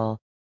Miracle,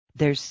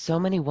 there's so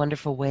many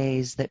wonderful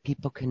ways that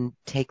people can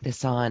take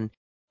this on.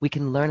 We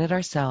can learn it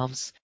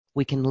ourselves,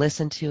 we can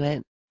listen to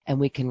it, and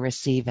we can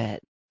receive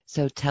it.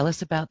 So tell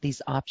us about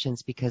these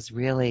options because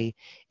really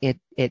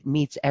it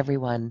meets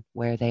everyone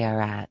where they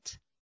are at.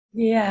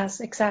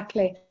 Yes,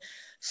 exactly.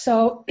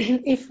 So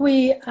if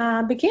we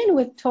begin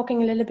with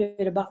talking a little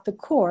bit about the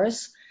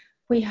course,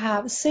 we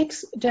have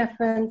 6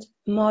 different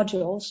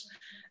modules.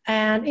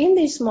 And in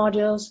these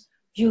modules,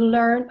 you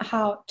learn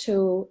how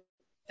to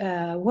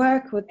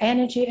work with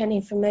energy and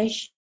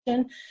information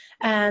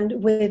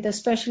and with the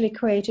specially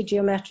created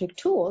geometric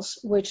tools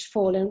which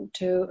fall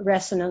into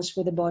resonance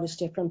with the body's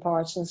different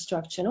parts and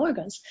structure and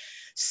organs.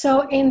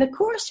 So in the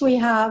course we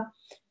have,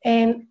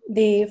 in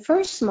the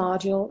first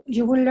module,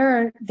 you will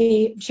learn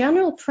the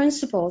general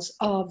principles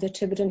of the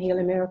Tibetan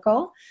Healing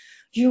Miracle.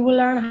 You will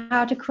learn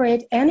how to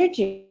create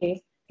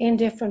energy in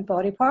different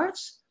body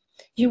parts.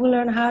 You will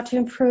learn how to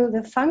improve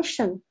the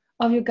function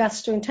of your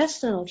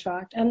gastrointestinal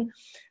tract. And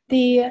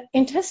the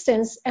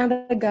intestines and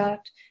the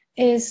gut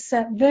is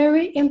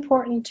very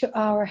important to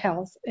our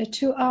health,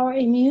 to our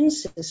immune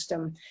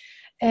system,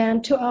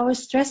 and to our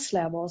stress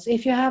levels.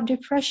 If you have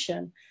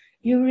depression,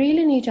 you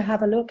really need to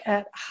have a look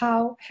at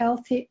how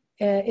healthy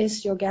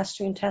is your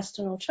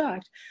gastrointestinal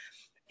tract.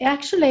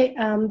 Actually,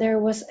 there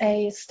was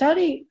a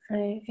study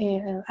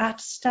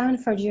at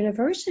Stanford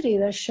University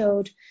that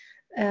showed,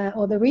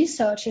 or the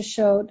researchers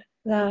showed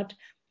that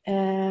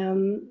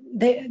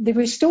the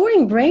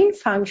restoring brain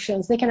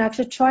functions, they can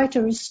actually try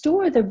to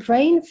restore the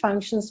brain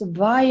functions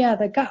via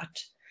the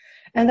gut.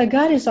 And the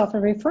gut is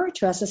often referred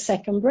to as a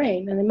second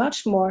brain and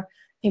much more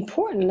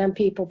important than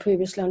people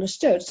previously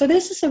understood. So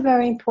this is a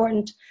very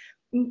important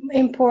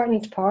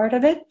part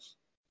of it.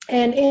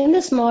 And in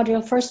this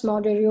module, first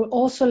module, you'll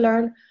also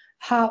learn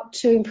how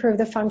to improve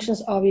the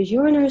functions of your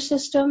urinary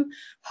system,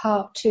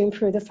 how to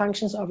improve the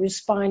functions of your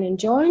spine and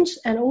joints,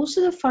 and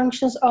also the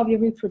functions of your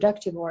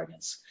reproductive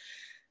organs.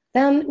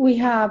 Then we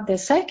have the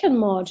second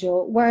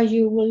module where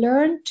you will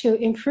learn to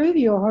improve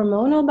your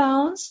hormonal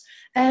balance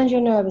and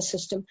your nervous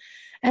system.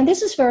 And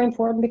this is very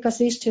important because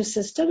these two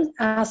systems,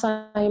 as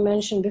I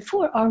mentioned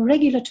before, are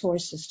regulatory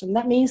systems.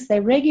 That means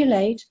they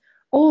regulate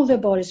all the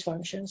body's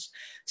functions.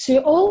 So you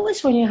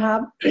always, when you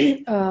have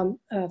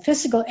a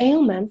physical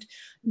ailment,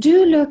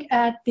 do look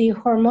at the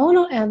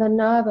hormonal and the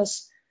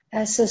nervous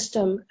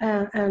system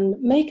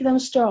and make them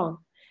strong.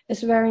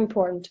 It's very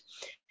important.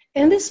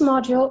 In this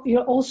module,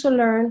 you'll also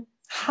learn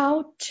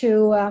how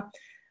to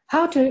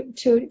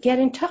get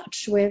in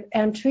touch with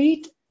and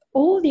treat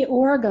all the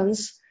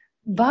organs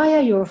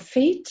via your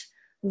feet,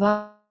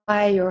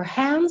 via your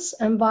hands,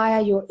 and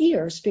via your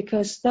ears,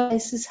 because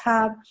those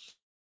have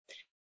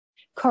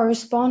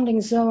corresponding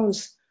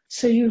zones,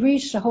 so you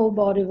reach the whole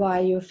body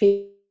via your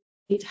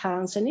feet,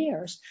 hands, and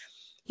ears.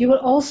 You will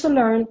also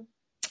learn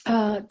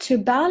to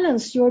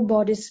balance your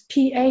body's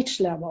pH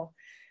level.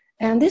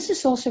 And this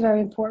is also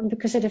very important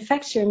because it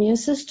affects your immune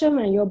system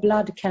and your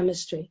blood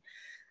chemistry.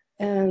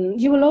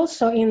 You will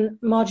also, in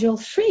Module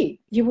 3,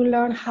 you will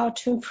learn how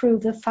to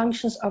improve the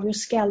functions of your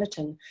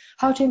skeleton,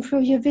 how to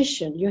improve your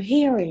vision, your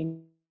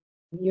hearing,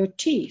 your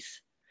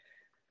teeth.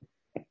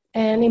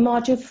 And in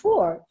Module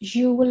 4,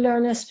 you will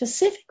learn a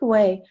specific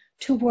way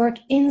to work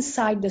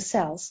inside the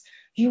cells.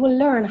 You will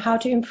learn how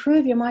to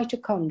improve your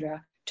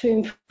mitochondria, to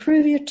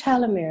improve your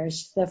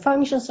telomeres, the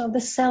functions of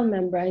the cell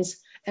membranes,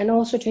 and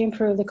also to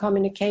improve the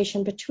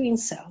communication between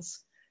cells.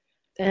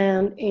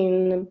 And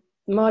in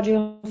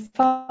module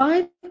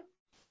 5,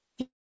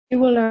 you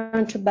will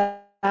learn to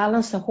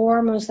balance the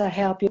hormones that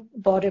help your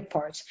body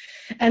parts.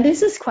 And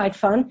this is quite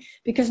fun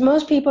because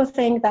most people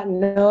think that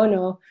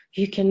no,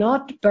 you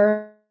cannot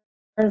burn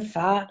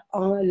fat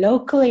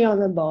locally on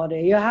the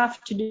body. You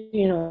have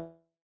to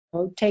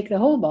take the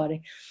whole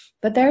body.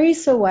 But there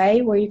is a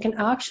way where you can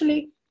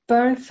actually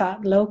burn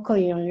fat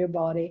locally on your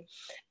body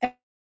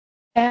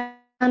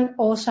and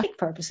also for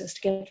purposes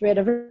to get rid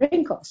of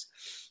wrinkles.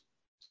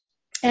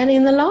 And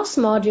in the last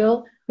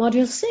module,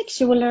 module 6,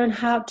 you will learn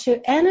how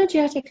to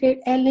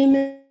energetically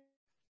eliminate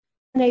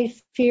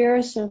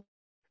fears and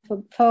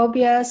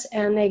phobias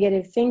and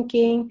negative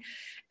thinking.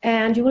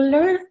 And you will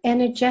learn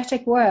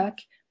energetic work,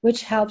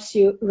 which helps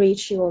you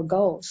reach your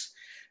goals.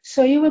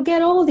 So you will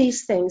get all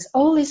these things,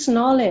 all this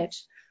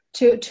knowledge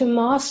to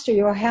master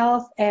your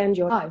health and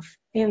your life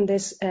in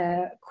this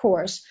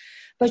course.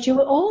 But you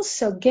will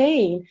also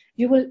gain,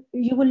 you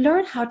will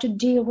learn how to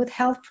deal with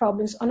health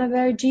problems on a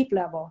very deep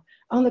level,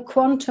 on the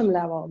quantum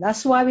level.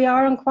 That's why we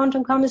are on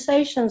Quantum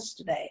Conversations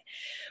today,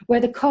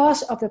 where the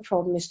cause of the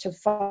problem is to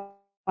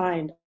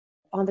find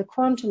on the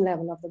quantum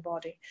level of the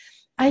body.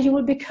 And you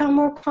will become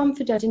more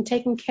confident in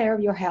taking care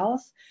of your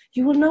health.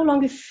 You will no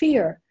longer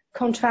fear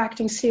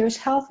contracting serious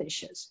health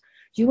issues.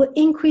 You will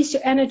increase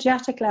your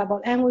energetic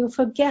level and will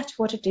forget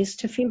what it is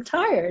to feel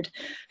tired.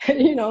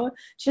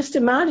 Just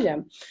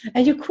imagine.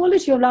 And your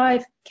quality of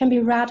life can be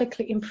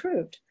radically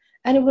improved.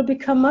 And it will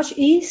become much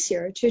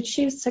easier to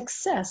achieve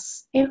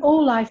success in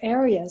all life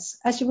areas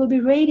as you will be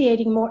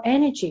radiating more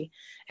energy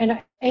and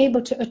are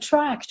able to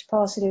attract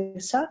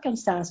positive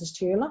circumstances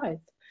to your life.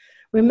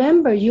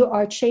 Remember, you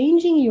are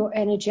changing your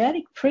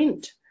energetic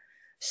print.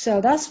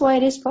 So that's why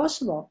it is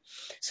possible.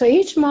 So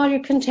each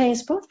module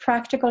contains both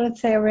practical and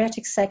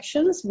theoretic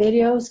sections,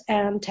 videos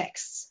and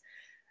texts.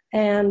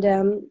 And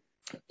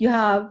you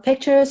have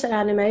pictures and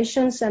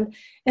animations. And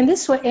in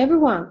this way,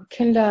 everyone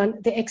can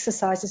learn the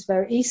exercises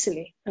very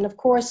easily. And of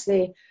course,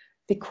 the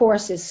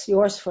course is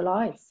yours for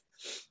life.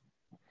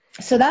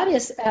 So that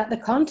is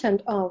the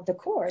content of the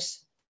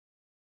course.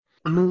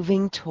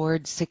 Moving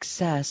towards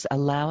success,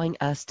 allowing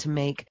us to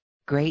make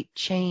great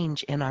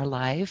change in our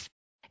life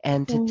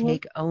and to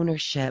take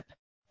ownership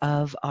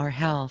of our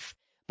health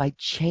by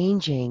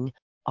changing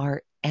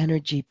our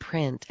energy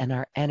print and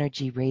our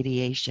energy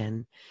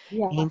radiation.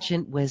 Yeah.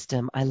 Ancient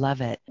wisdom. I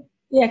love it.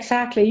 Yeah,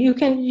 exactly. You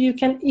can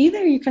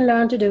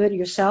learn to do it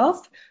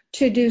yourself,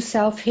 to do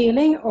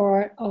self-healing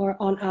or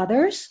on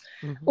others,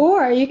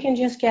 or you can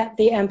just get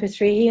the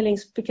MP3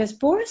 healings, because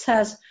Boris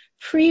has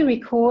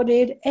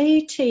pre-recorded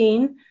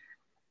 18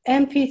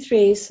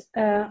 MP3s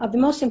of the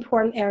most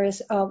important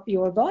areas of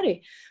your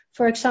body.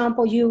 For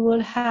example, you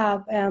will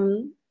have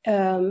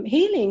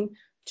healing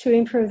to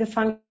improve the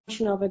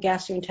function of the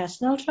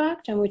gastrointestinal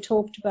tract, and we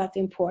talked about the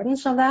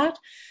importance of that.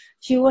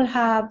 You will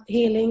have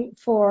healing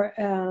for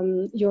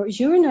your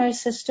urinary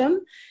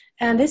system,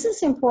 and this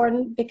is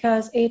important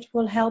because it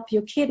will help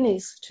your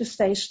kidneys to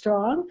stay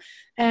strong.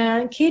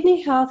 And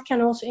kidney health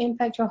can also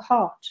impact your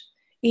heart,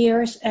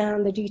 ears,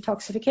 and the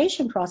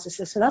detoxification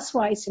processes. So that's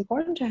why it's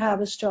important to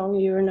have a strong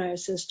urinary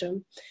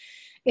system.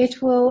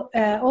 It will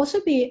also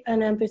be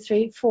an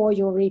MP3 for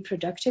your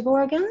reproductive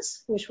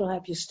organs, which will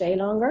help you stay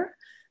longer,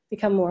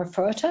 become more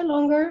fertile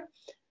longer,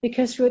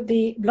 because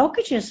the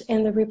blockages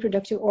in the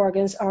reproductive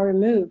organs are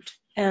removed,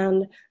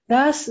 and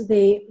thus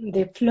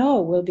the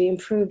flow will be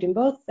improved in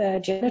both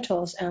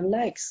genitals and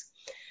legs.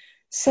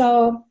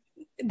 So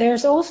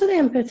there's also the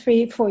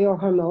MP3 for your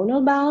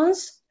hormonal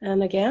balance.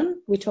 And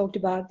again, we talked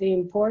about the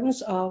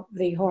importance of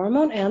the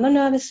hormone and the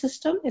nervous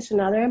system. It's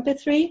another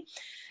MP3.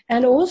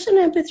 And also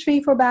an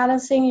MP3 for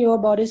balancing your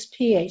body's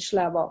pH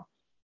level.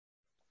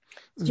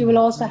 You will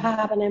also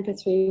have an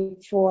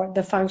MP3 for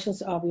the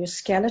functions of your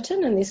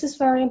skeleton. And this is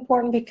very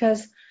important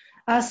because,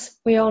 as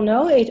we all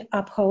know, it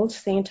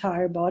upholds the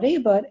entire body.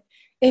 But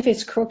if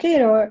it's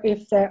crooked or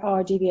if there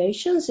are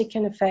deviations, it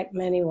can affect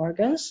many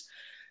organs.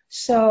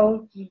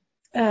 So,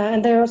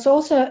 and there's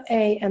also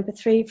a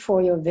MP3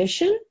 for your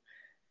vision.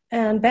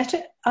 And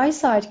better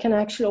eyesight can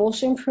actually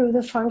also improve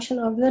the function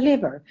of the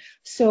liver.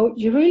 So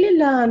you really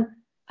learn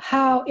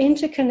how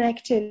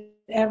interconnected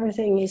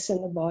everything is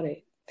in the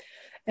body.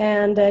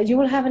 And you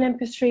will have an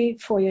MP3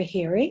 for your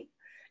hearing.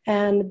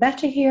 And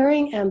better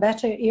hearing and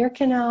better ear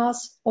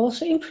canals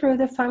also improve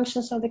the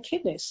functions of the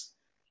kidneys.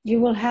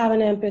 You will have an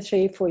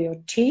MP3 for your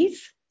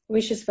teeth,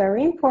 which is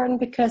very important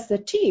because the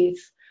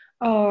teeth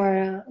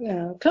are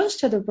close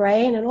to the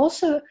brain, and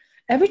also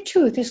every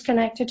tooth is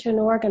connected to an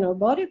organ or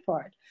body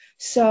part.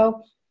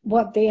 So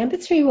what the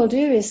MP3 will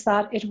do is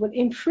that it will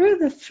improve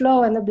the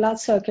flow and the blood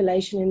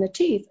circulation in the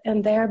teeth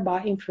and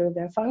thereby improve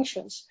their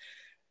functions.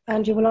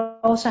 And you will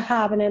also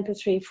have an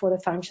MP3 for the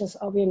functions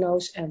of your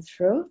nose and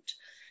throat.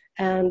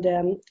 And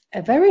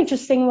a very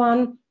interesting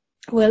one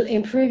will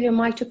improve your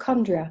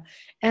mitochondria.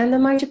 And the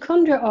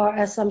mitochondria are,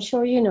 as I'm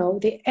sure you know,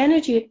 the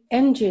energy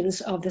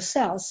engines of the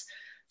cells.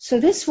 So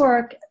this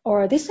work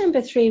or this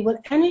MP3 will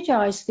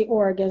energize the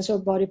organs or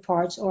body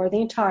parts or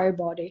the entire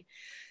body.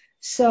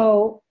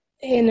 So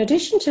in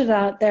addition to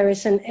that, there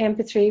is an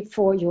MP3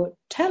 for your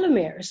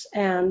telomeres,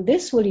 and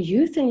this will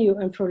youthen you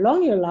and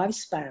prolong your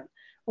lifespan,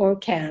 or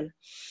can.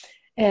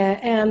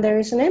 And there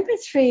is an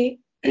MP3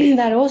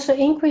 that also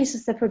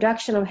increases the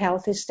production of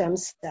healthy stem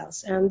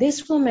cells, and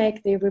this will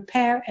make the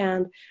repair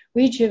and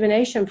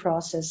rejuvenation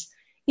process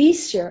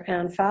easier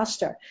and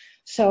faster.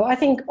 So I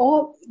think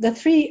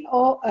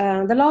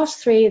the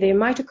last three, the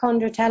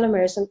mitochondria,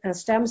 telomeres, and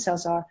stem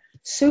cells, are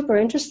super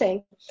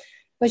interesting.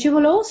 But you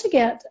will also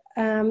get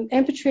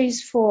MP3s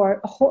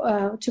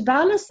to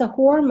balance the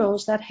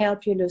hormones that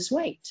help you lose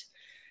weight,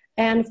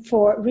 and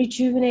for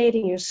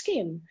rejuvenating your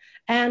skin,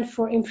 and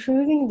for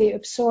improving the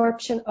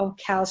absorption of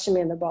calcium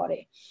in the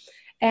body.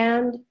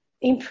 And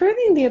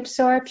improving the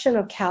absorption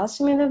of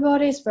calcium in the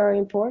body is very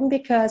important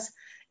because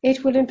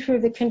it will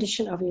improve the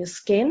condition of your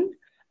skin,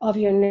 of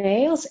your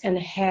nails and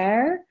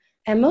hair,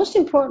 and most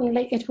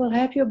importantly, it will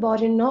help your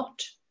body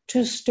not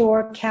to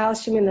store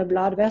calcium in the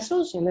blood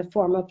vessels in the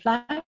form of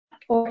plaque,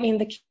 or in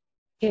the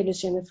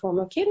kidneys in the form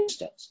of kidney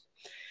stones.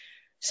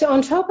 So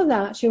on top of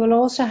that, you will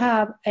also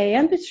have a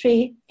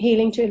MP3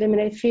 healing to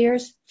eliminate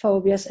fears,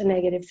 phobias, and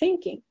negative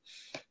thinking.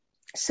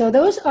 So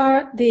those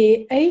are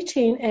the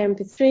 18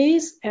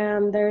 MP3s,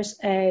 and there's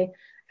a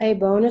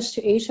bonus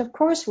to each, of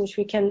course, which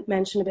we can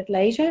mention a bit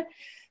later.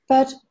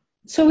 But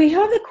so we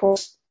have the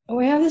course,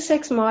 we have the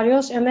 6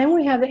 modules, and then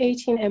we have the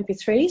 18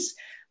 MP3s.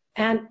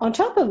 And on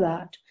top of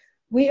that,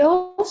 we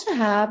also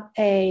have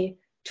a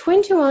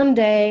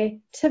 21-day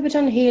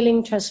Tibetan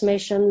healing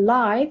transmission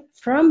live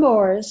from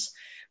Boris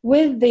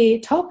with the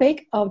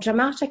topic of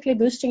dramatically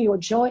boosting your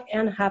joy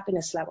and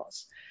happiness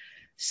levels.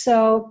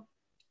 So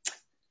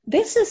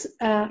this is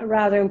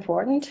rather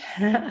important.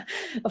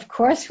 Of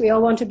course, we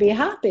all want to be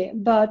happy,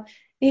 but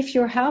if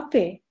you're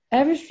happy,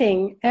 every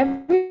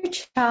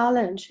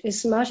challenge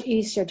is much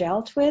easier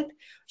dealt with.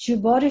 Your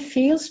body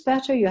feels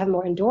better, you have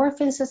more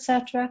endorphins,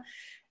 etc.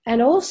 And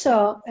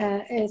also,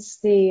 it's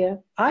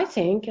I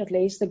think at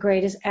least, the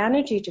greatest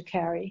energy to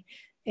carry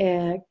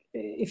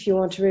if you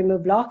want to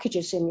remove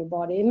blockages in your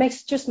body. It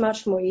makes it just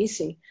much more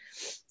easy.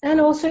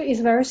 And also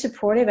is very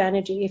supportive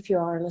energy if you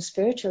are on a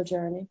spiritual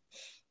journey.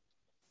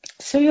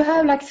 So you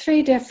have like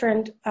 3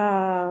 different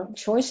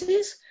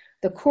choices: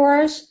 the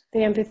course, the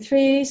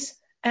MP3s,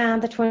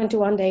 and the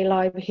 21-day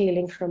live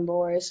healing from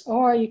Boris.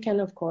 Or you can,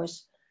 of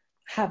course,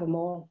 have them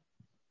all.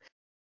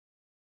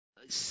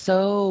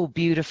 So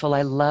beautiful.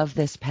 I love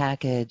this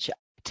package.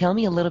 Tell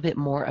me a little bit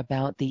more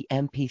about the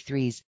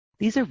MP3s.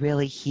 These are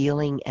really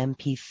healing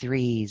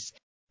MP3s.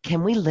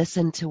 Can we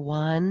listen to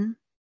one?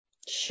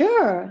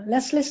 Sure.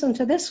 Let's listen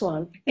to this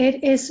one.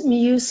 It is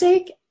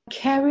music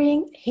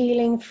carrying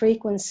healing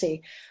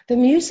frequency. The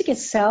music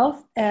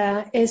itself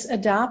is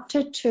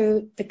adapted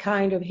to the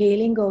kind of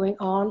healing going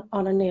on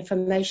an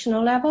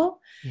informational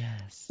level.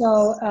 Yes.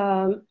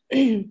 So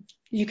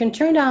you can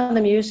turn down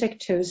the music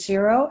to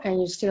 0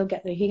 and you still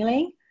get the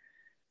healing.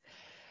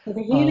 So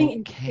the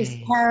healing is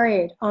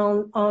carried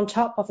on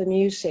top of the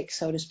music,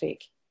 so to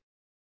speak.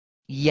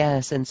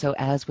 Yes, and so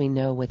as we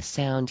know with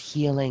sound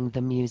healing, the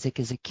music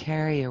is a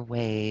carrier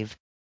wave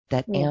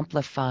that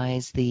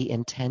amplifies the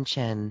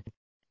intention.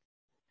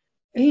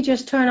 He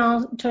just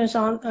turns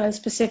on a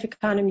specific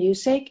kind of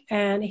music,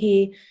 and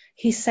he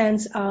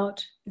sends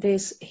out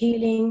this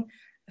healing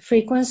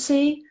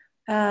frequency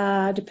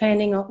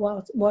depending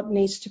on what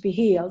needs to be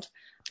healed.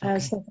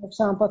 So, for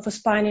example, for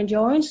spine and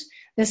joints,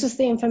 this is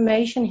the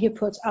information he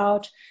puts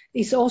out.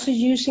 He's also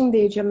using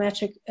the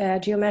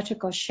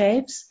geometrical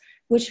shapes,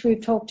 which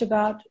we've talked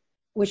about,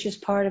 which is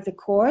part of the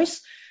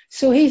course.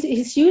 So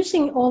he's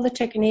using all the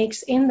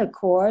techniques in the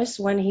course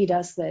when he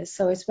does this.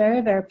 So it's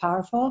very, very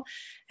powerful.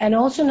 And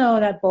also know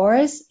that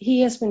Boris,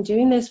 he has been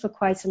doing this for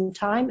quite some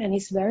time, and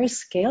he's very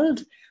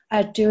skilled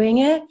at doing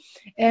it,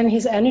 and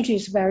his energy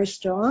is very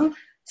strong.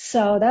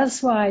 So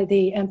that's why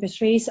the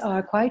MP3s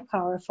are quite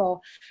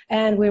powerful,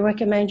 and we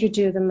recommend you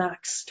do the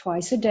max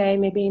twice a day,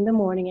 maybe in the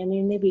morning and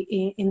in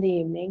the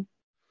evening.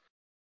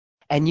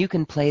 And you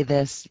can play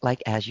this,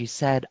 like as you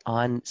said,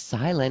 on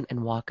silent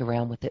and walk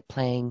around with it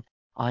playing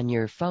on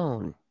your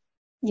phone.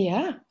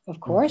 Yeah, of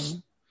course. Mm-hmm.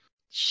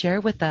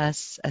 Share with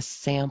us a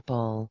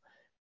sample.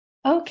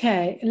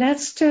 Okay,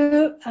 let's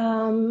do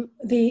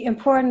the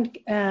important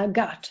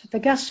gut, the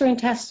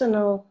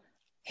gastrointestinal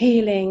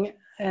healing.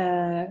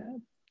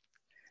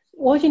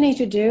 All you need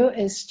to do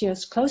is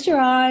just close your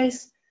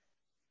eyes,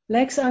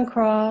 legs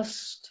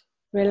uncrossed,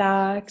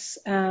 relax,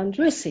 and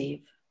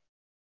receive.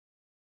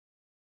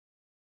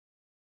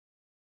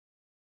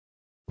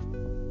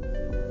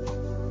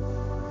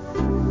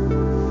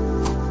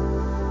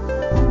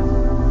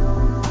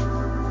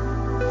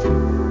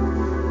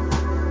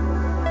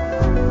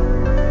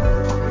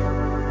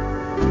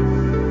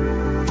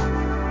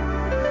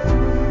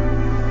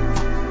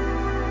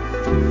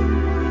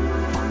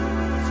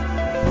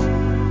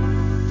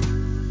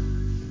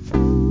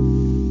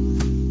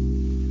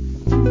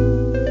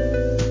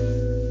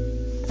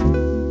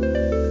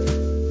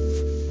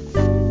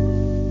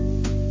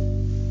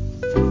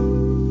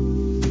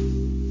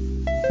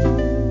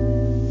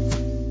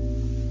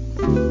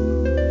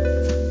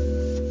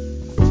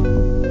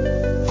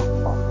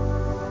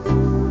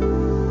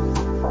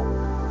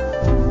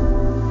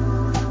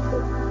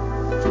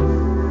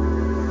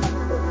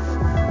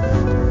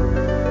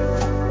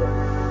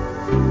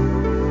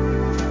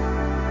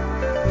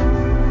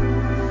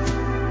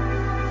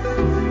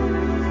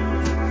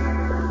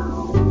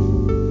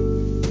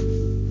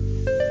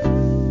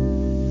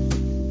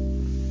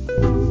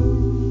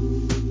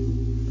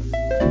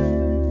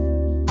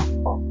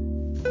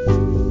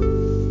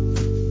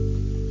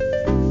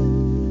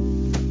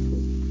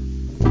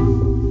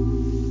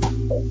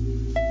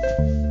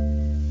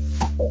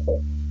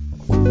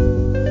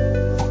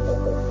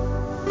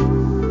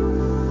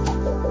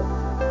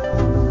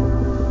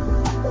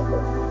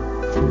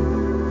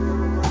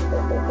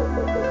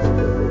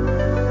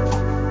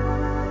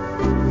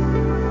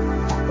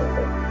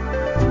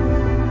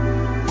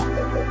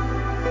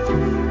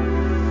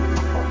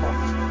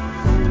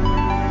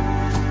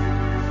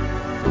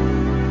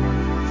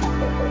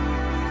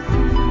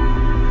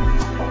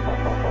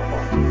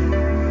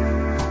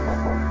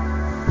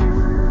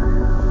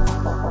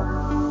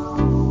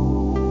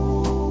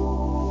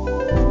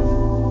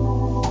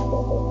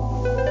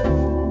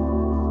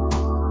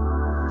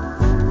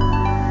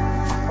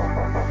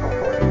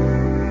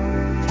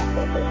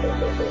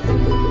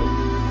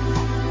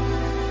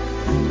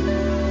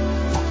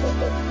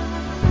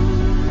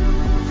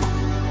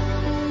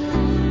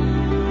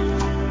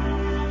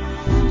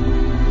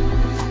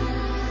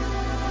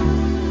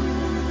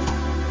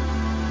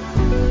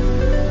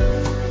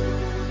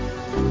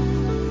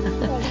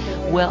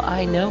 Well,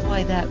 I know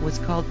why that was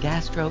called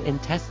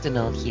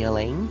gastrointestinal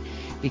healing,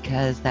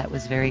 because that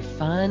was very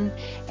fun,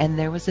 and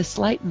there was a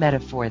slight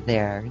metaphor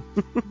there.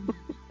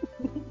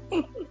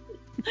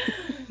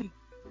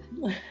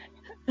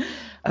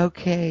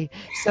 Okay,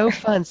 so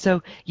fun.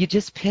 So you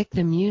just pick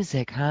the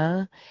music,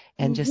 huh?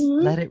 And just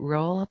let it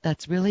roll.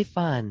 That's really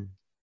fun.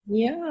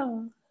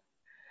 Yeah.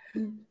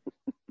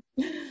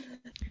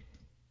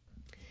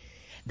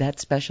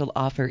 That special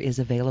offer is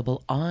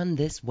available on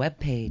this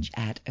webpage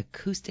at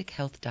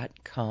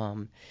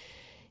acoustichealth.com.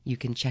 You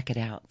can check it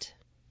out.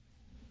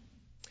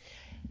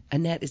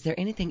 Annette, is there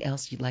anything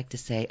else you'd like to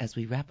say as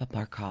we wrap up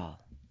our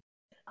call?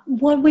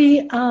 What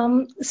we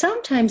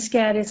sometimes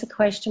get is a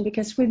question,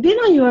 because we've been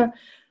on your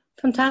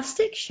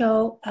fantastic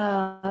show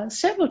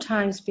several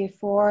times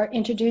before,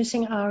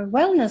 introducing our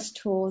wellness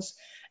tools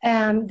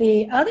and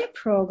the other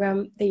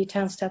program, the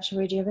 10 Steps of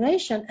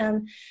Rejuvenation.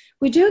 And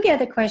we do get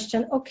the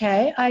question,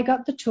 okay, I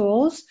got the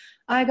tools,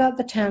 I got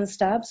the 10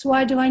 steps,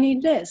 why do I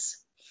need this?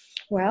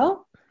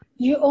 Well,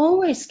 you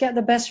always get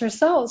the best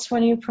results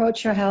when you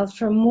approach your health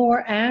from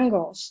more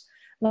angles,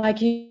 like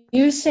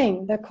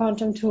using the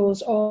quantum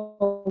tools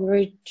or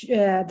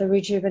the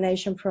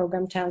rejuvenation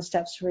program, 10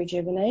 Steps to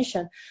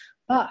Rejuvenation.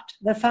 But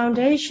the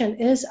foundation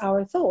is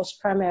our thoughts,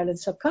 primarily the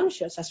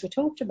subconscious, as we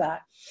talked about.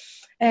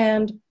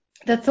 And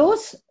the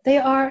thoughts, they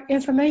are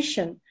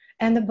information,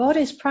 and the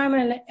body is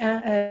primarily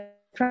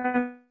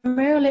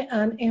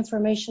an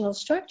informational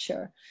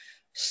structure.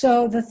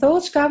 So the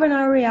thoughts govern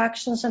our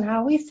reactions and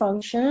how we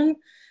function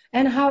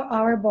and how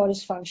our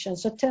bodies function.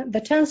 So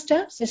the 10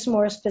 steps is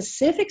more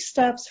specific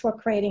steps for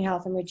creating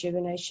health and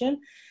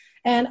rejuvenation.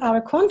 And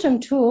our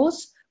quantum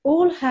tools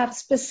all have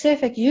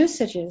specific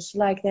usages,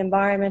 like the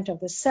environment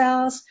of the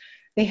cells,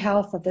 the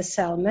health of the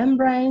cell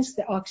membranes,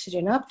 the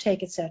oxygen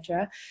uptake,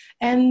 etc.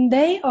 And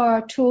they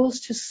are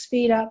tools to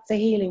speed up the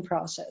healing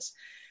process.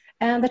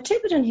 And the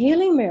Tibetan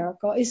Healing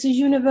Miracle is a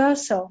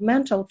universal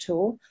mental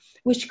tool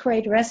which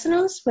creates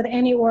resonance with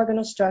any organ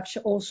or structure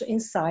also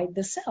inside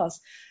the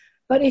cells.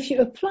 But if you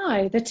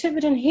apply the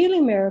Tibetan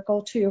Healing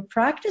Miracle to your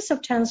practice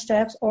of 10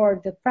 steps or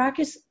the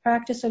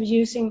practice of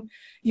using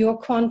your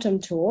quantum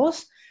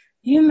tools,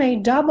 you may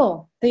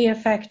double the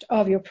effect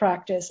of your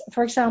practice.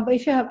 For example,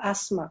 if you have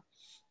asthma,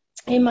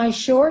 it might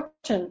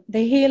shorten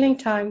the healing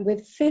time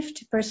with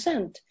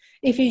 50%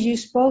 if you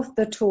use both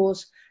the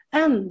tools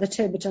and the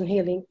Tibetan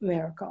Healing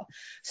Miracle.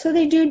 So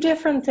they do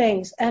different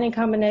things, and in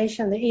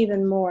combination, they're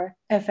even more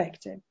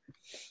effective.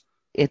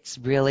 It's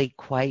really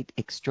quite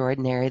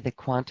extraordinary, the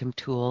quantum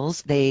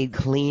tools. They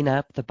clean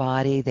up the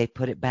body, they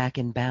put it back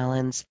in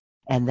balance,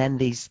 and then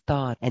these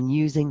thoughts, and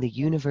using the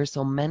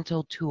universal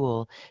mental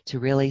tool to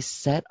really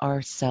set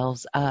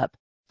ourselves up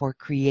for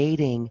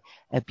creating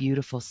a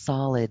beautiful,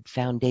 solid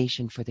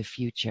foundation for the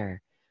future.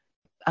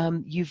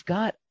 You've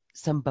got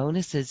some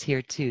bonuses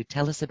here, too.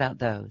 Tell us about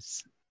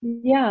those.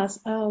 Yes,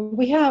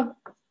 we have,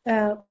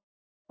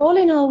 all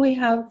in all, we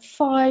have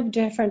 5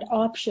 different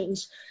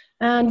options.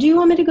 Do you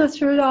want me to go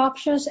through the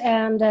options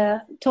and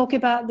talk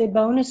about the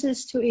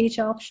bonuses to each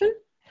option?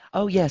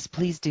 Oh, yes,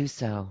 please do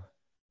so.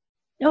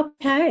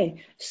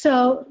 Okay,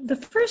 so the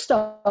first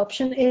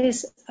option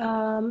is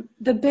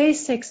the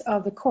basics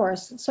of the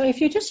course. So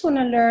if you just want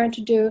to learn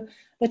to do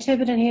the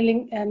Tibetan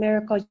Healing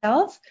Miracle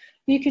yourself,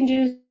 you can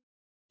do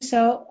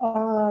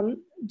so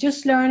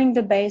just learning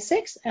the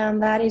basics,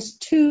 and that is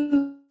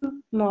 2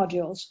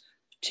 modules,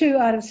 2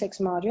 out of 6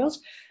 modules,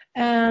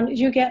 and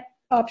you get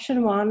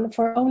option 1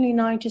 for only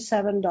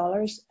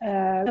 $97.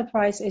 The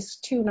price is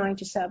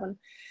 $297.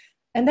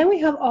 And then we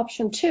have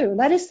option 2,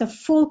 that is the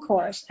full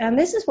course. And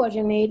this is what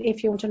you need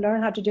if you want to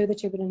learn how to do the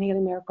Tibetan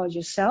Healing Miracle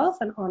yourself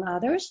and on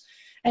others.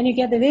 And you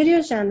get the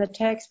videos and the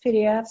text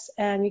PDFs,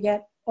 and you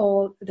get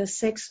all the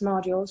 6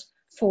 modules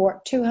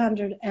for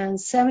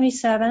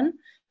 $277.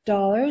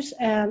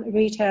 And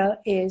retail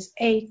is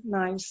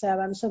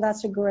 $897. So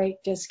that's a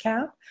great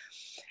discount.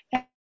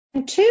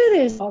 And to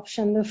this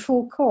option, the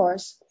full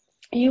course,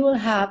 you will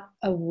have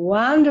a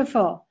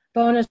wonderful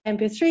bonus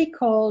MP3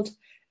 called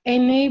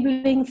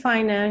Enabling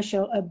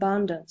Financial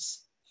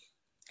Abundance.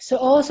 So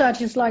also I'd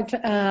just like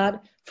to add,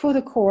 for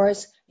the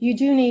course, you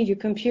do need your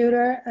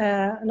computer,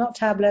 not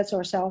tablets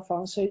or cell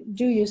phones, so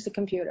do use the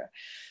computer.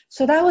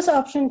 So that was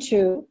option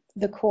 2,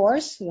 the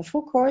course, the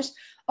full course.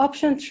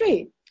 Option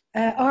 3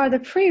 are the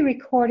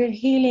pre-recorded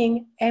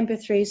healing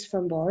MP3s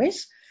from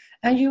Boris,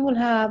 and you will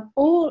have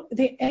all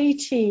the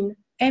 18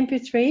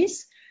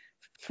 MP3s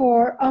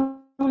for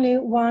only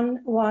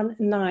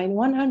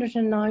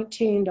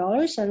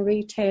 $119, and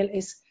retail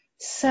is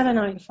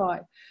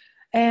 $7.95.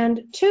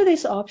 And to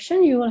this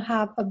option, you will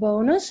have a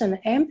bonus, an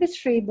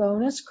MP3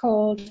 bonus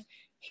called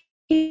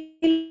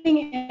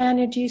Healing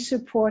Energy,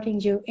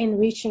 supporting you in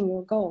reaching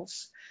your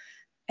goals.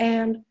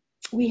 And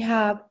we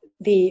have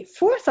the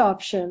fourth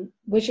option,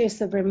 which is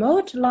the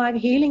remote live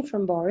healing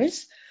from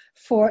Boris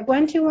for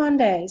 21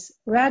 days,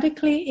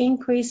 radically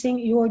increasing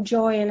your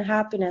joy and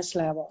happiness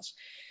levels.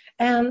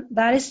 And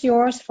that is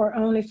yours for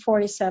only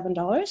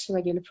 $47.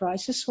 Regular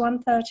price is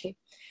 $130.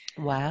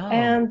 Wow.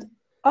 And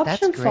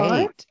option That's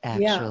great, 5,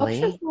 actually. yeah,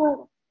 option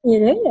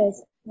 5,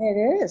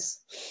 it is.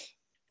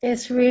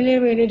 It's really,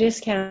 really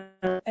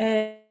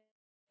discounted.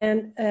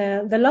 And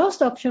the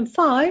last option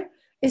 5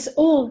 is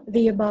all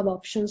the above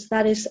options.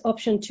 That is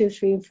option 2,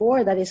 3, and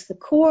 4. That is the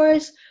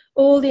course,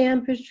 all the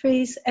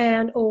MP3s,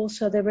 and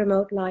also the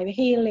remote live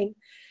healing.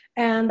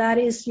 And that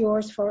is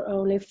yours for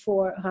only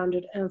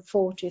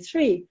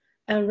 $443.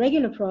 And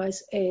regular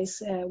price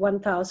is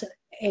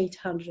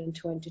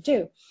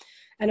 $1,822.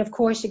 And of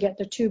course, you get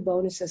the 2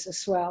 bonuses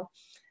as well.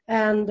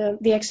 And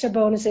the extra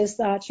bonus is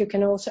that you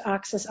can also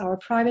access our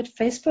private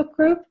Facebook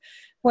group,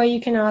 where you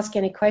can ask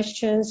any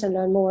questions and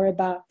learn more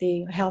about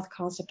the health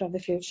concept of the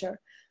future.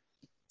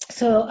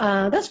 So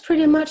that's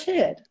pretty much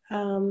it.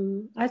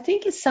 I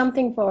think it's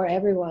something for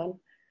everyone.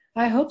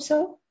 I hope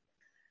so.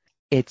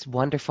 It's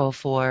wonderful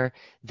for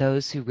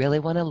those who really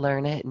want to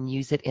learn it and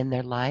use it in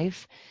their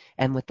life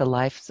and with the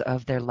lives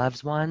of their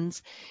loved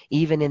ones,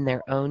 even in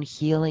their own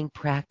healing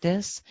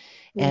practice.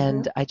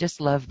 And I just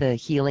love the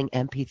healing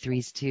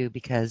MP3s too,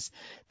 because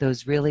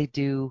those really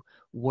do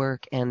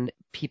work and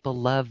people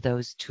love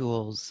those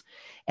tools.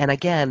 And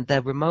again,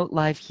 the remote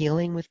live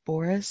healing with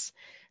Boris,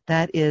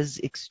 that is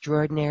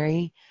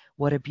extraordinary.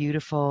 What a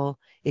beautiful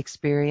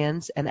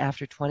experience. And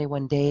after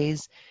 21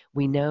 days,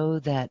 we know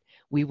that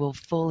we will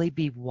fully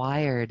be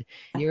wired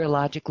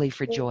neurologically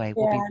for joy.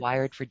 We'll be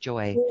wired for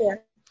joy. Yeah.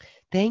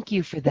 Thank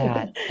you for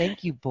that.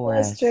 Thank you,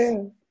 Boris. That's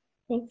true.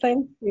 Well,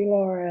 thank you,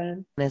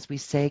 Laura. As we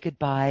say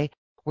goodbye,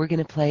 we're going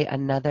to play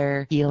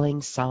another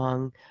healing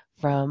song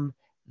from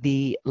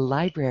the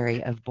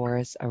library of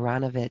Boris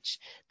Aronovich,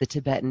 the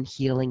Tibetan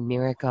Healing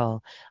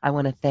Miracle. I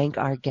want to thank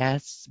our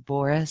guests,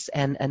 Boris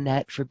and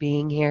Annette, for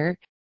being here.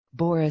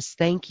 Boris,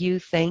 thank you,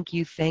 thank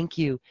you, thank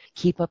you.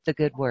 Keep up the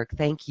good work.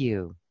 Thank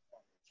you.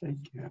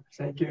 Thank you.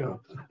 Thank you.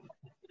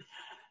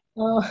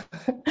 Oh,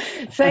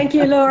 thank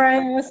you, Laura.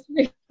 It was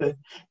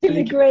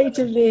really great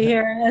to be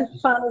here and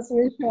fun as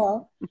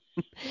usual.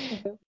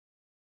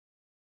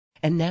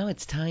 And now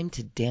it's time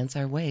to dance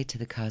our way to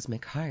the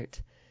cosmic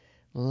heart.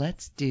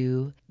 Let's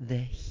do the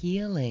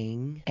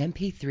healing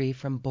MP3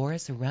 from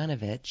Boris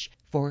Aronovich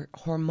for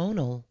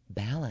hormonal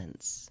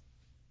balance.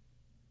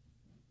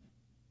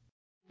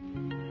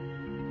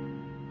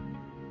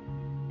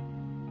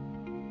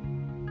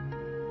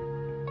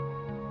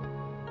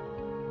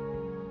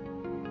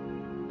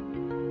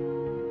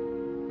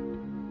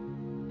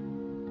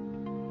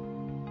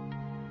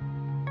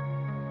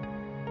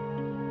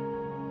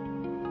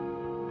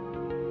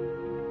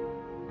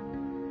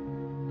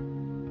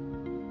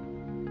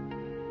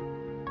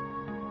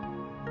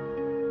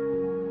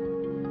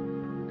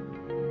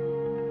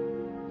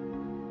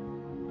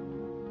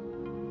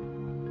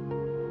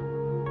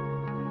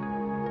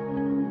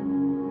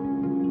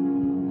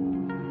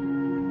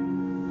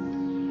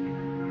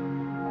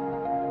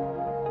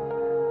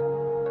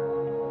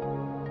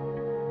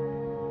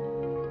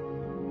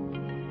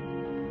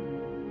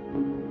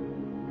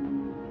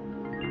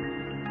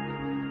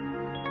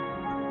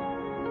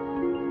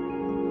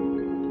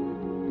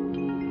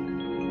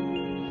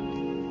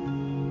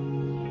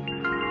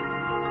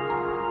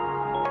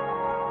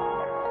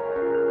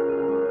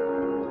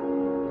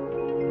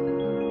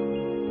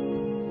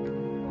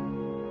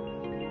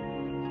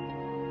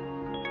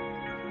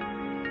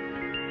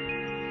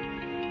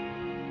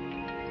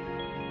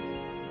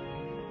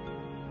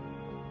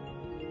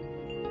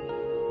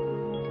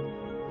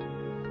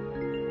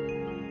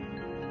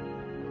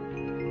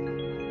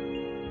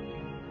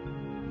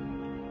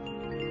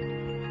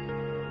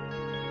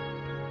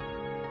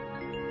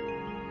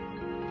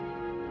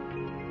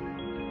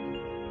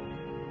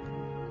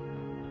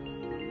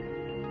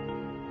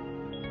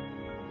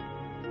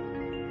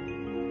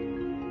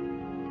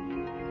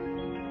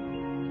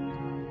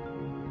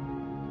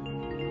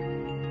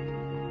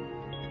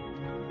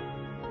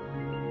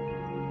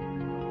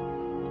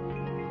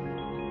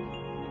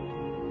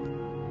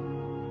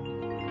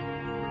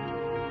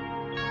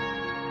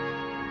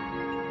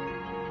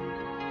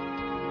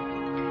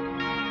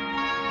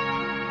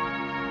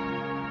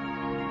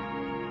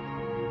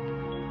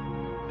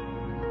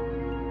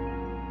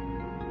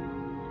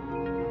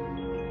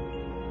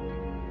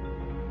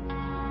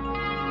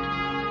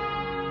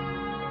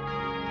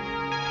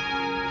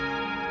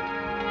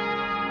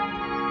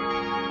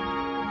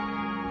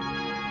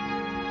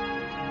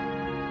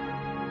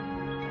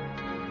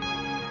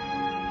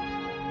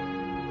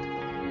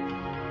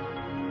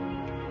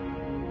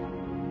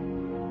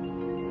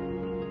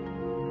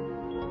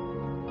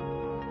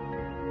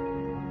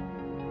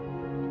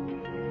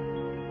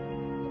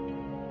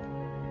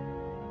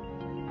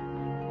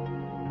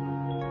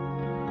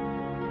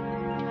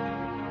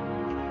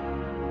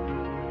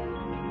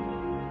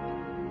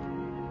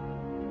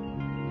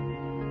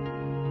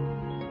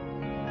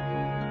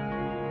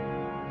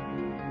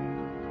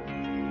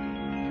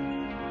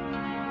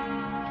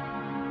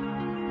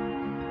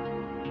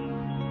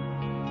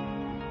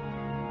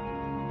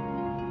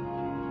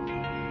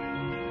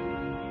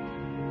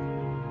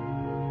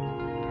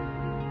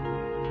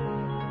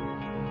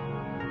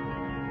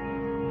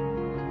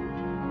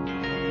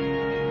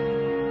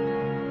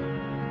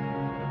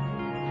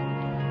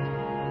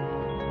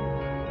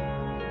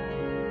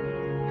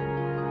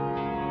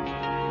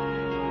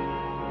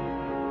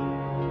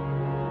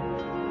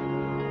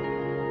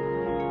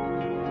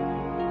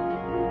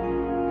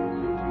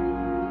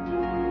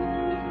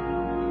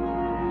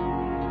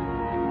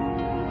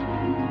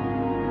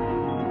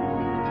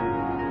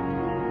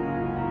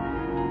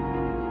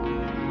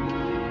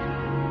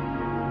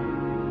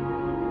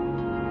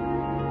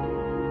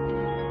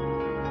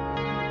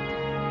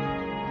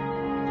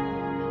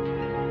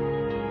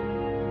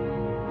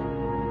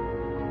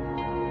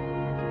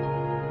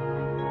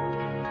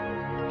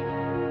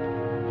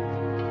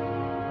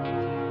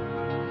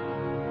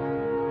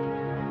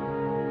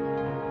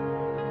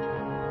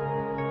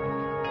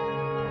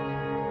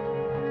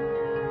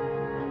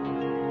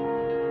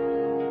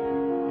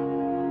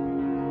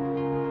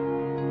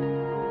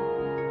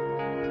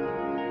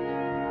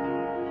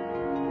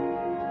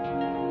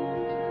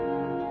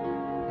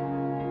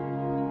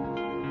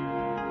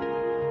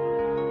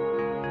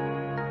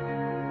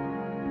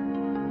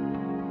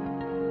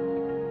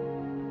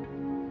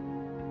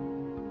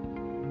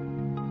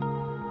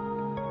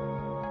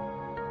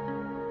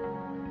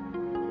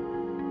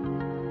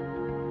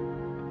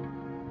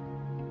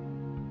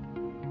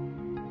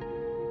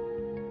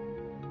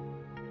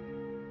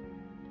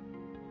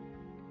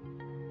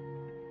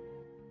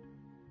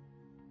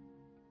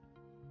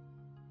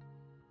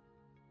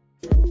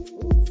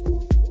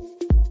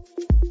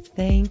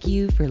 Thank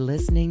you for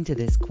listening to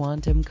this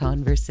quantum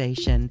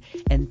conversation,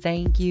 and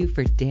thank you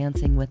for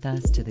dancing with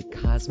us to the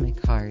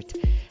cosmic heart.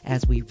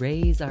 As we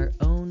raise our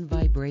own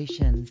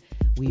vibration,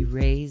 we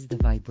raise the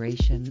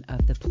vibration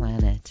of the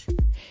planet.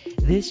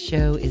 This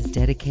show is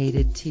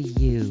dedicated to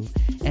you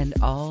and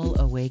all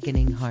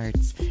awakening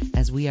hearts,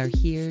 as we are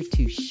here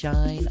to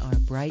shine our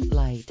bright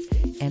light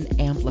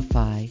and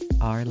amplify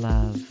our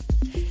love.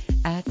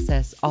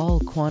 Access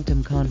all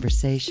quantum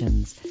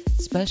conversations,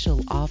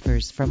 special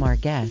offers from our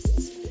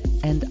guests,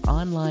 and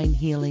online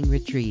healing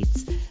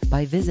retreats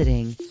by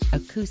visiting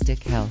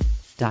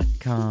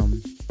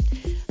acoustichealth.com.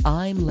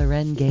 I'm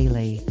Loren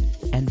Gailey,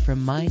 and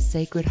from my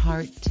sacred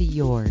heart to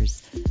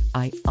yours,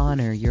 I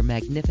honor your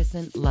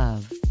magnificent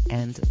love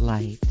and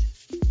light.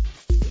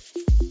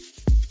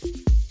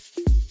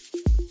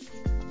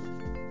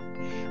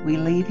 We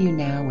leave you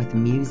now with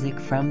music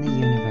from the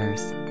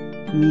universe.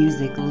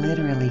 Music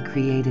literally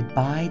created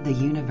by the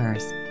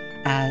universe,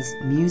 as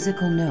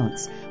musical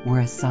notes were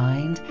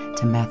assigned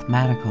to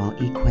mathematical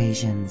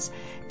equations.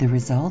 The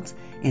result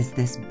is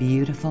this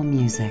beautiful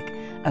music,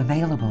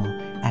 available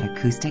at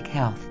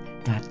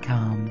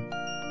acoustichealth.com.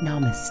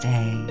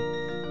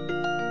 Namaste.